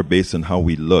longer based on how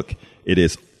we look. It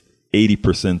is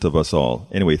 80% of us all.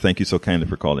 Anyway, thank you so kindly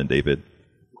for calling, David.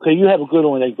 Okay, you have a good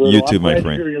one, Egberto. You too, my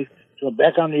friend. So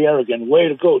back on the air again. Way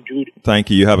to go, dude.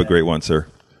 Thank you. You have a great one, sir.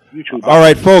 You too. All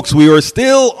right, folks, we are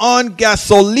still on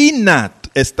gasolina.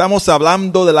 Estamos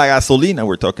hablando de la gasolina.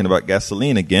 We're talking about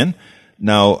gasoline again.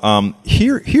 Now,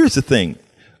 here's the thing.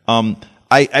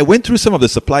 I went through some of the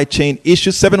supply chain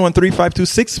issues.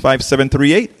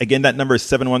 713-526-5738. Again, that number is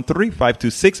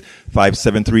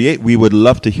 713-526-5738. We would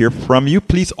love to hear from you.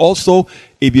 Please also,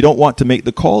 if you don't want to make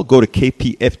the call, go to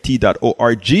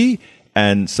kpft.org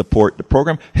and support the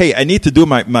program. Hey, I need to do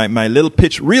my little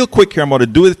pitch real quick here. I'm going to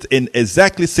do it in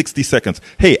exactly 60 seconds.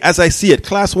 Hey, as I see it,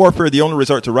 Class Warfare, the only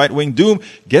resort to right-wing doom.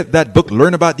 Get that book,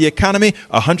 Learn About the Economy,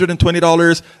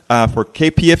 $120. for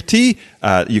KPFT,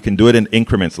 you can do it in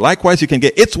increments. Likewise, you can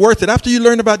get It's Worth It. After you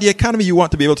learn about the economy, you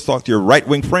want to be able to talk to your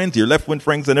right-wing friends, your left-wing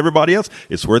friends, and everybody else.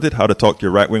 It's worth it. How to talk to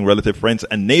your right-wing relative friends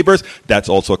and neighbors. That's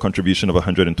also a contribution of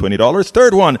 $120.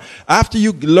 Third one, after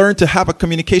you learn to have a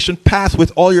communication path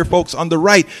with all your folks on the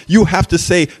right, you have to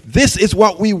say, this is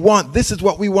what we want. This is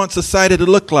what we want society to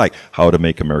look like. How to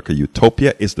Make America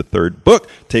Utopia is the third book.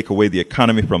 Take away the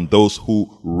economy from those who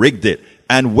rigged it.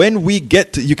 And when we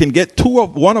get to, you can get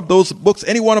one of those books,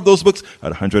 any one of those books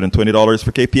at $120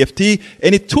 for KPFT,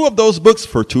 any two of those books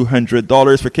for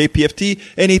 $200 for KPFT,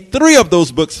 any three of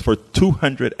those books for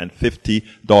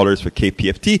 $250 for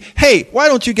KPFT. Hey, why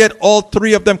don't you get all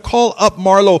three of them? Call up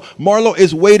Marlo. Marlo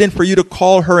is waiting for you to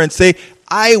call her and say,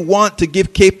 I want to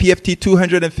give KPFT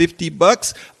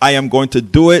 $250. I am going to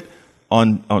do it.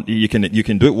 You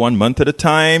can do it 1 month at a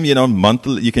time,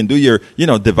 monthly. You can do your,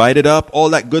 divide it up, all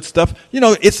that good stuff.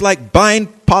 It's like buying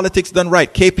politics done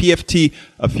right. KPFT,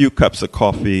 a few cups of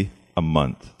coffee a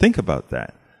month. Think about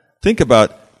that. Think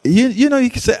about, you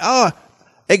can say,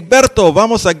 Egberto,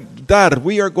 vamos a dar.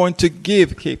 We are going to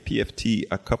give KPFT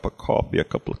a couple of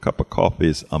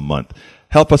coffees a month.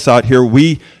 Help us out here.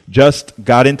 We just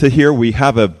got into here. We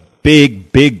have a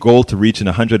big goal to reach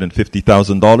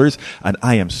 $150,000. And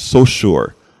I am so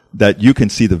sure that you can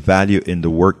see the value in the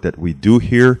work that we do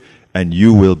here, and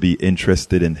you will be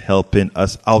interested in helping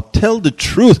us out. Tell the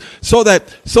truth. So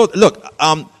look,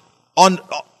 on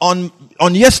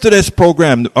yesterday's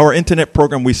program, our internet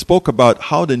program, we spoke about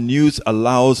how the news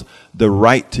allows the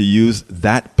right to use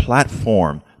that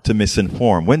platform to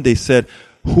misinform. When they said,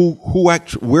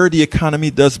 where the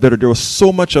economy does better. There was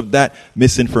so much of that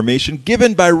misinformation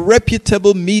given by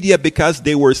reputable media because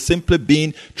they were simply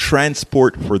being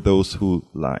transport for those who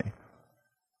lie.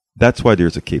 That's why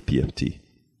there's a KPFT.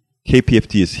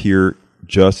 KPFT is here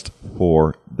just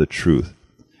for the truth.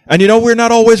 And we're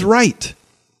not always right.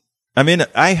 I mean,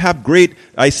 I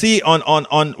see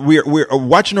we're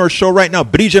watching our show right now,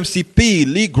 Bridge MCP,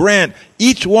 Lee Grant,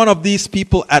 each one of these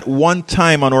people at one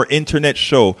time on our internet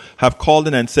show have called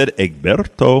in and said,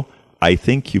 Egberto, I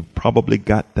think you probably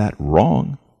got that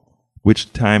wrong.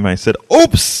 Which time I said,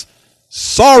 oops,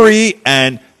 sorry.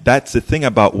 And that's the thing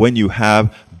about when you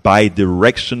have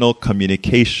bi-directional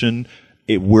communication.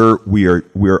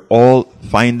 We're all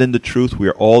finding the truth.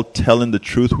 We're all telling the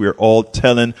truth. We're all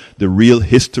telling the real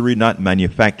history, not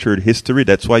manufactured history.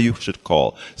 That's why you should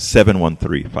call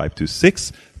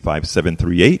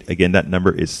 713-526-5738. Again, that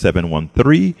number is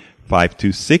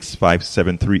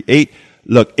 713-526-5738.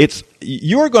 Look,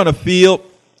 you're going to feel,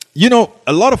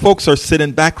 a lot of folks are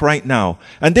sitting back right now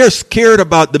and they're scared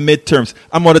about the midterms.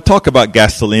 I'm going to talk about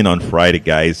gasoline on Friday,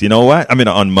 guys. You know what?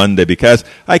 On Monday, because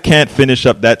I can't finish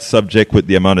up that subject with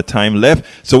the amount of time left.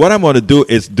 So what I'm going to do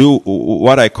is do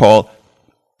what I call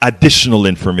additional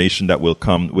information that will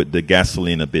come with the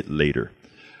gasoline a bit later.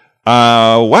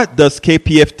 What does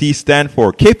KPFT stand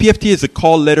for? KPFT is a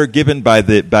call letter given by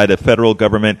the federal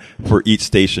government for each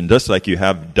station, just like you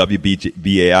have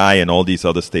WBAI and all these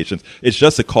other stations. It's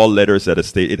just a call letters at a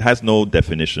state. It has no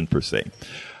definition per se.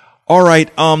 All right.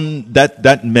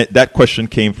 That question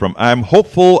came from, I'm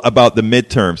hopeful about the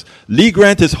midterms. Lee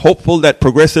Grant is hopeful that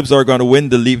progressives are going to win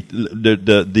the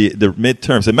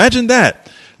midterms. Imagine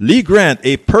that. Lee Grant,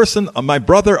 a person, my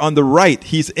brother on the right,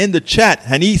 he's in the chat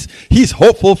and he's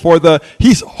hopeful for the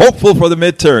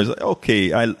midterms.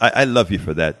 Okay, I love you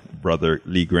for that, brother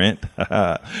Lee Grant.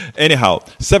 Anyhow,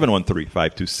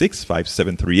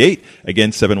 713-526-5738.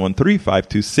 Again,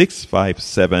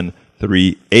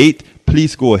 713-526-5738.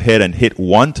 Please go ahead and hit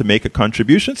 1 to make a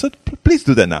contribution. So please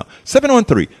do that now.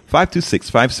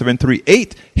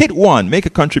 713-526-5738. Hit 1, make a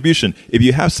contribution. If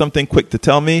you have something quick to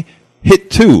tell me,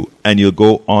 hit 2 and you'll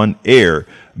go on air.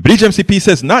 Bridge MCP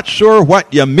says, not sure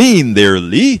what you mean there,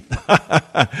 Lee.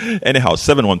 Anyhow,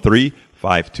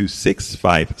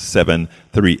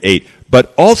 713-526-5738.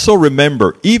 But also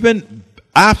remember, even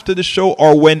after the show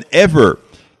or whenever,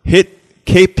 hit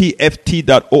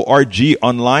kpft.org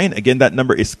online. Again, that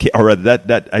number is,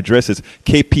 that address is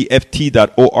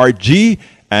kpft.org,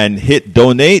 and hit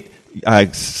donate.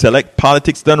 Select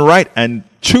Politics Done Right and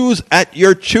choose at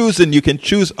your choosing. You can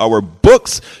choose our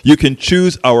books. You can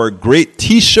choose our great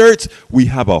T-shirts. We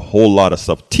have a whole lot of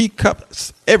stuff.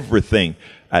 Teacups, everything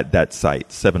at that site.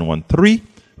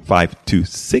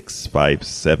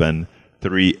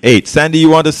 713-526-5738. Sandy, you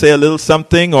want to say a little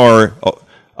something? Or all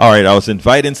right, I was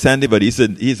inviting Sandy, but he's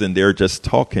in there just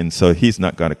talking, so he's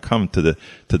not going to come to the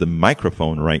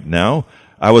microphone right now.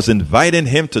 I was inviting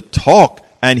him to talk.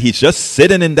 And he's just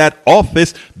sitting in that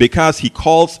office because he's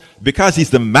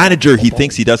the manager. He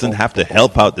thinks he doesn't have to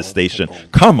help out the station.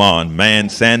 Come on, man,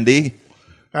 Sandy.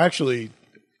 Actually,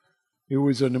 It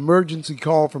was an emergency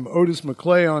call from Otis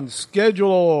McClay on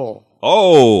schedule.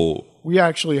 Oh. We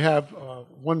actually have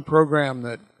one program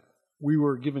that we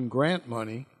were given grant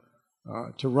money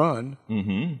to run.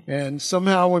 Mm-hmm. And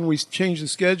somehow when we changed the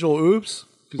schedule, oops.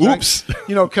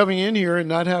 Coming in here and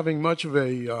not having much of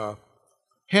a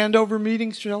handover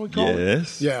meeting, shall we call it?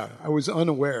 Yes. Yeah, I was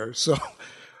unaware. So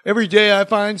every day I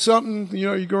find something,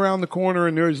 you go around the corner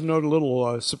and there's no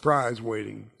little surprise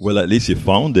waiting. Well, at least you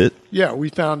found it. Yeah, we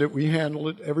found it. We handled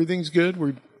it. Everything's good.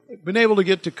 We've been able to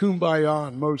get to kumbaya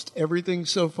on most everything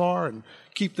so far and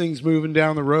keep things moving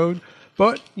down the road.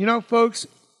 But, folks,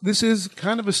 this is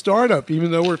kind of a startup,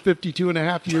 even though we're 52 and a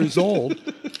half years old.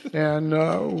 And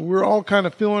we're all kind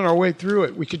of feeling our way through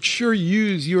it. We could sure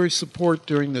use your support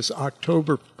during this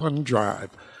October fund drive.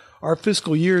 Our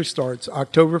fiscal year starts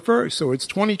October 1st, so it's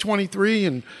 2023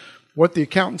 and what the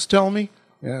accountants tell me.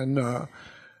 And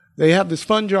they have this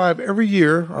fund drive every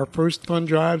year. Our first fund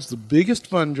drive is the biggest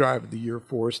fund drive of the year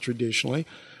for us traditionally.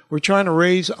 We're trying to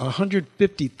raise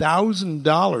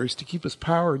 $150,000 to keep us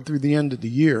powered through the end of the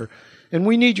year. And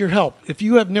we need your help. If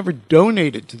you have never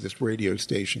donated to this radio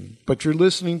station, but you're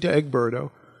listening to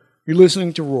Egberto, you're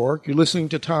listening to Rourke, you're listening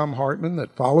to Tom Hartman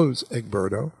that follows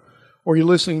Egberto, or you're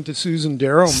listening to Susan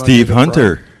Darrow, Steve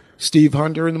Hunter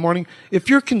in the morning. If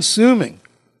you consume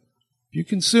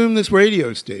this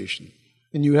radio station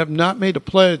and you have not made a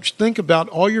pledge, think about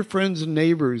all your friends and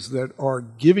neighbors that are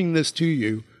giving this to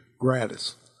you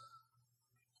gratis.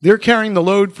 They're carrying the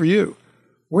load for you.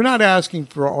 We're not asking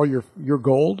for all your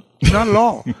gold. Not at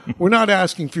all. We're not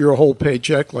asking for your whole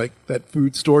paycheck like that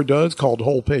food store does called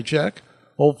Whole Paycheck,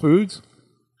 Whole Foods.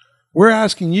 We're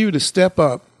asking you to step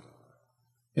up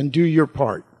and do your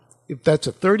part. If that's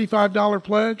a $35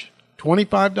 pledge,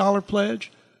 $25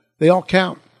 pledge, they all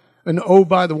count. And oh,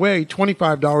 by the way,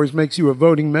 $25 makes you a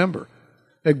voting member.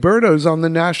 Egberto's on the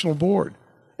national board.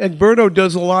 Egberto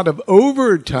does a lot of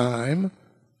overtime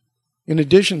in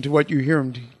addition to what you hear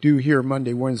him do here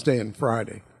Monday, Wednesday, and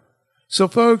Friday. So,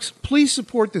 folks, please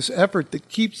support this effort that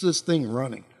keeps this thing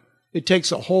running. It takes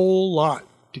a whole lot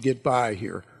to get by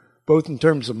here, both in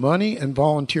terms of money and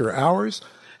volunteer hours.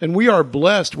 And we are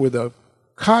blessed with a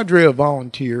cadre of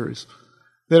volunteers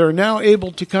that are now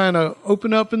able to kind of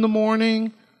open up in the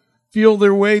morning, feel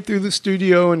their way through the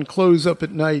studio, and close up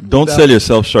at night. Don't sell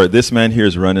yourself short. This man here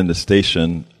is running the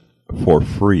station for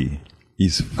free.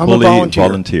 He's fully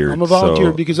volunteered. I'm a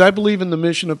volunteer because I believe in the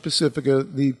mission of Pacifica,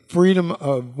 the freedom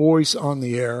of voice on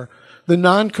the air, the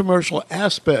non-commercial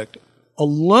aspect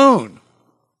alone,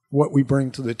 what we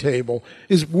bring to the table,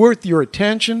 is worth your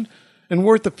attention and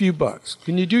worth a few bucks.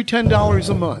 Can you do $10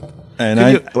 a month? And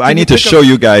I need to show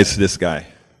you guys this guy.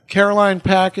 Caroline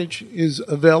package is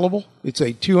available. It's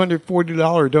a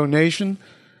 $240 donation,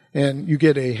 and you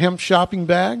get a hemp shopping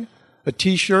bag, a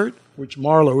T-shirt, which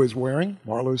Marlo is wearing.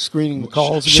 Marlo's screening the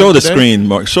calls. Show the screen.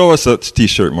 Show us a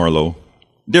T-shirt, Marlo.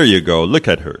 There you go. Look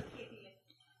at her.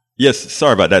 Yes,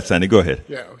 sorry about that, Sandy. Go ahead.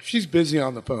 Yeah, she's busy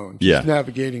on the phone. She's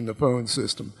navigating the phone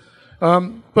system.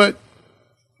 But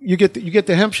you get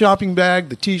the hemp shopping bag,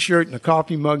 the T-shirt, and a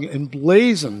coffee mug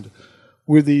emblazoned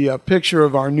with the picture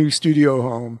of our new studio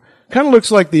home. Kind of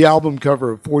looks like the album cover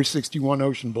of 461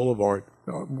 Ocean Boulevard.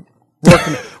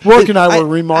 Rourke and I were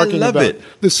remarking about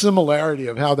the similarity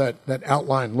of how that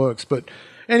outline looks. But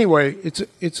anyway,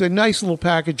 it's a nice little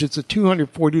package. It's a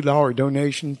 $240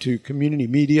 donation to community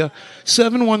media.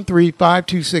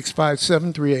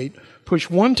 713-526-5738.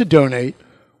 Push 1 to donate,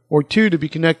 or 2 to be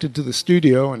connected to the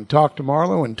studio and talk to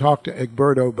Marlo and talk to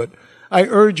Egberto. But I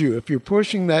urge you, if you're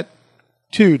pushing that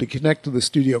 2 to connect to the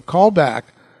studio, call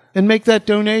back and make that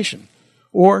donation.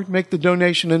 Or make the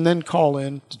donation and then call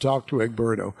in to talk to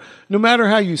Egberto. No matter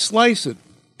how you slice it,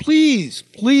 please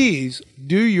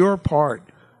do your part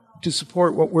to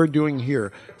support what we're doing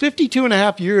here. 52 and a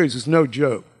half years is no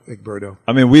joke, Egberto.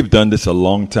 I mean, we've done this a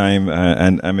long time,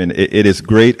 and I mean, it is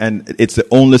great, and it's the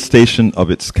only station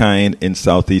of its kind in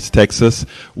Southeast Texas.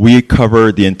 We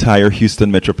cover the entire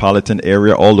Houston metropolitan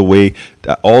area, all the way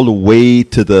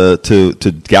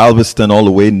to Galveston, all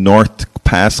the way north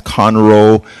past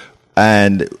Conroe.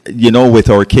 And, with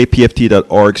our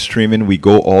kpft.org streaming, we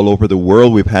go all over the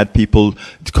world. We've had people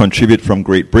contribute from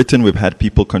Great Britain. We've had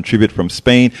people contribute from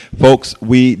Spain. Folks,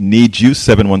 we need you,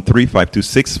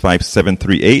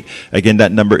 713-526-5738. Again,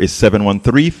 that number is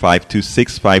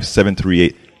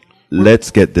 713-526-5738. Let's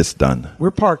get this done.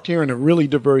 We're parked here in a really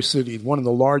diverse city, one of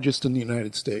the largest in the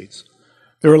United States.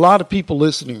 There are a lot of people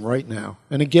listening right now.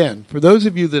 And again, for those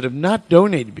of you that have not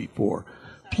donated before,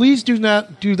 please do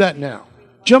not do that now.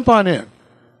 Jump on in.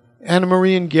 Anna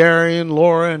Marie and Gary and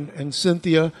Laura and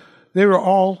Cynthia, they were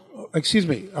all,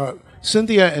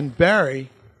 Cynthia and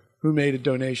Barry who made a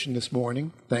donation this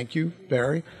morning. Thank you,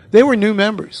 Barry. They were new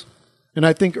members. And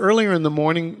I think earlier in the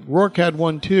morning, Rourke had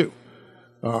one too,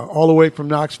 all the way from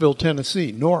Knoxville,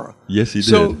 Tennessee, Nora. Yes, he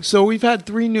did. So we've had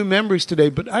 3 new members today,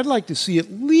 but I'd like to see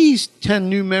at least 10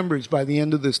 new members by the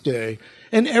end of this day.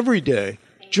 And every day,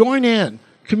 join in.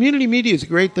 Community media is a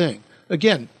great thing.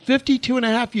 Again, 52 and a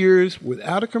half years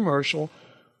without a commercial,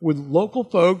 with local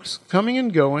folks coming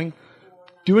and going,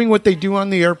 doing what they do on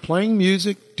the air, playing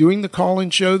music, doing the call-in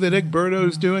show that Egberto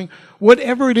is doing,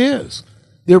 whatever it is.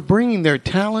 They're bringing their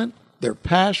talent, their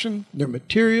passion, their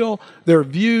material, their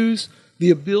views, the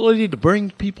ability to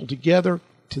bring people together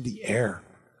to the air.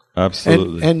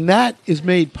 Absolutely. And that is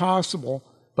made possible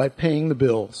by paying the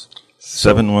bills.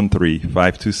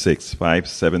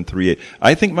 713-526-5738.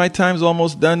 I think my time's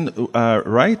almost done,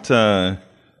 right?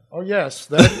 Oh, yes,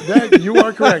 that you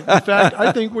are correct. In fact,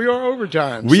 I think we are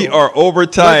overtime. We are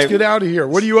overtime. Let's get out of here.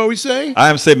 What do you always say?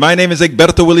 I'm saying, my name is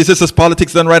Egberto Willies. This is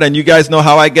Politics Done Right, and you guys know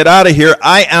how I get out of here.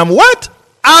 I am what?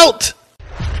 Out!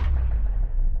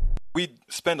 We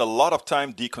spend a lot of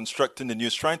time deconstructing the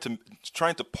news, trying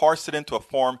to parse it into a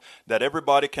form that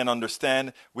everybody can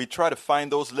understand. We try to find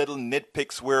those little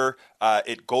nitpicks where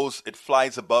it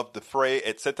flies above the fray,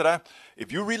 etc.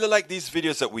 If you really like these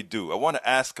videos that we do, I want to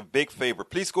ask a big favor.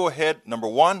 Please go ahead, number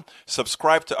 1,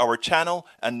 subscribe to our channel,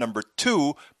 and number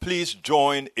 2, please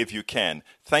join if you can.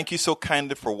 Thank you so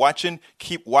kindly for watching.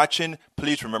 Keep watching.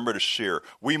 Please remember to share.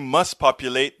 We must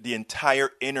populate the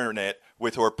entire internet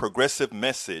with our progressive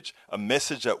message, a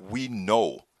message that we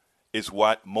know is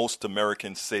what most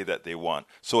Americans say that they want.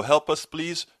 So help us,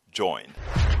 please join.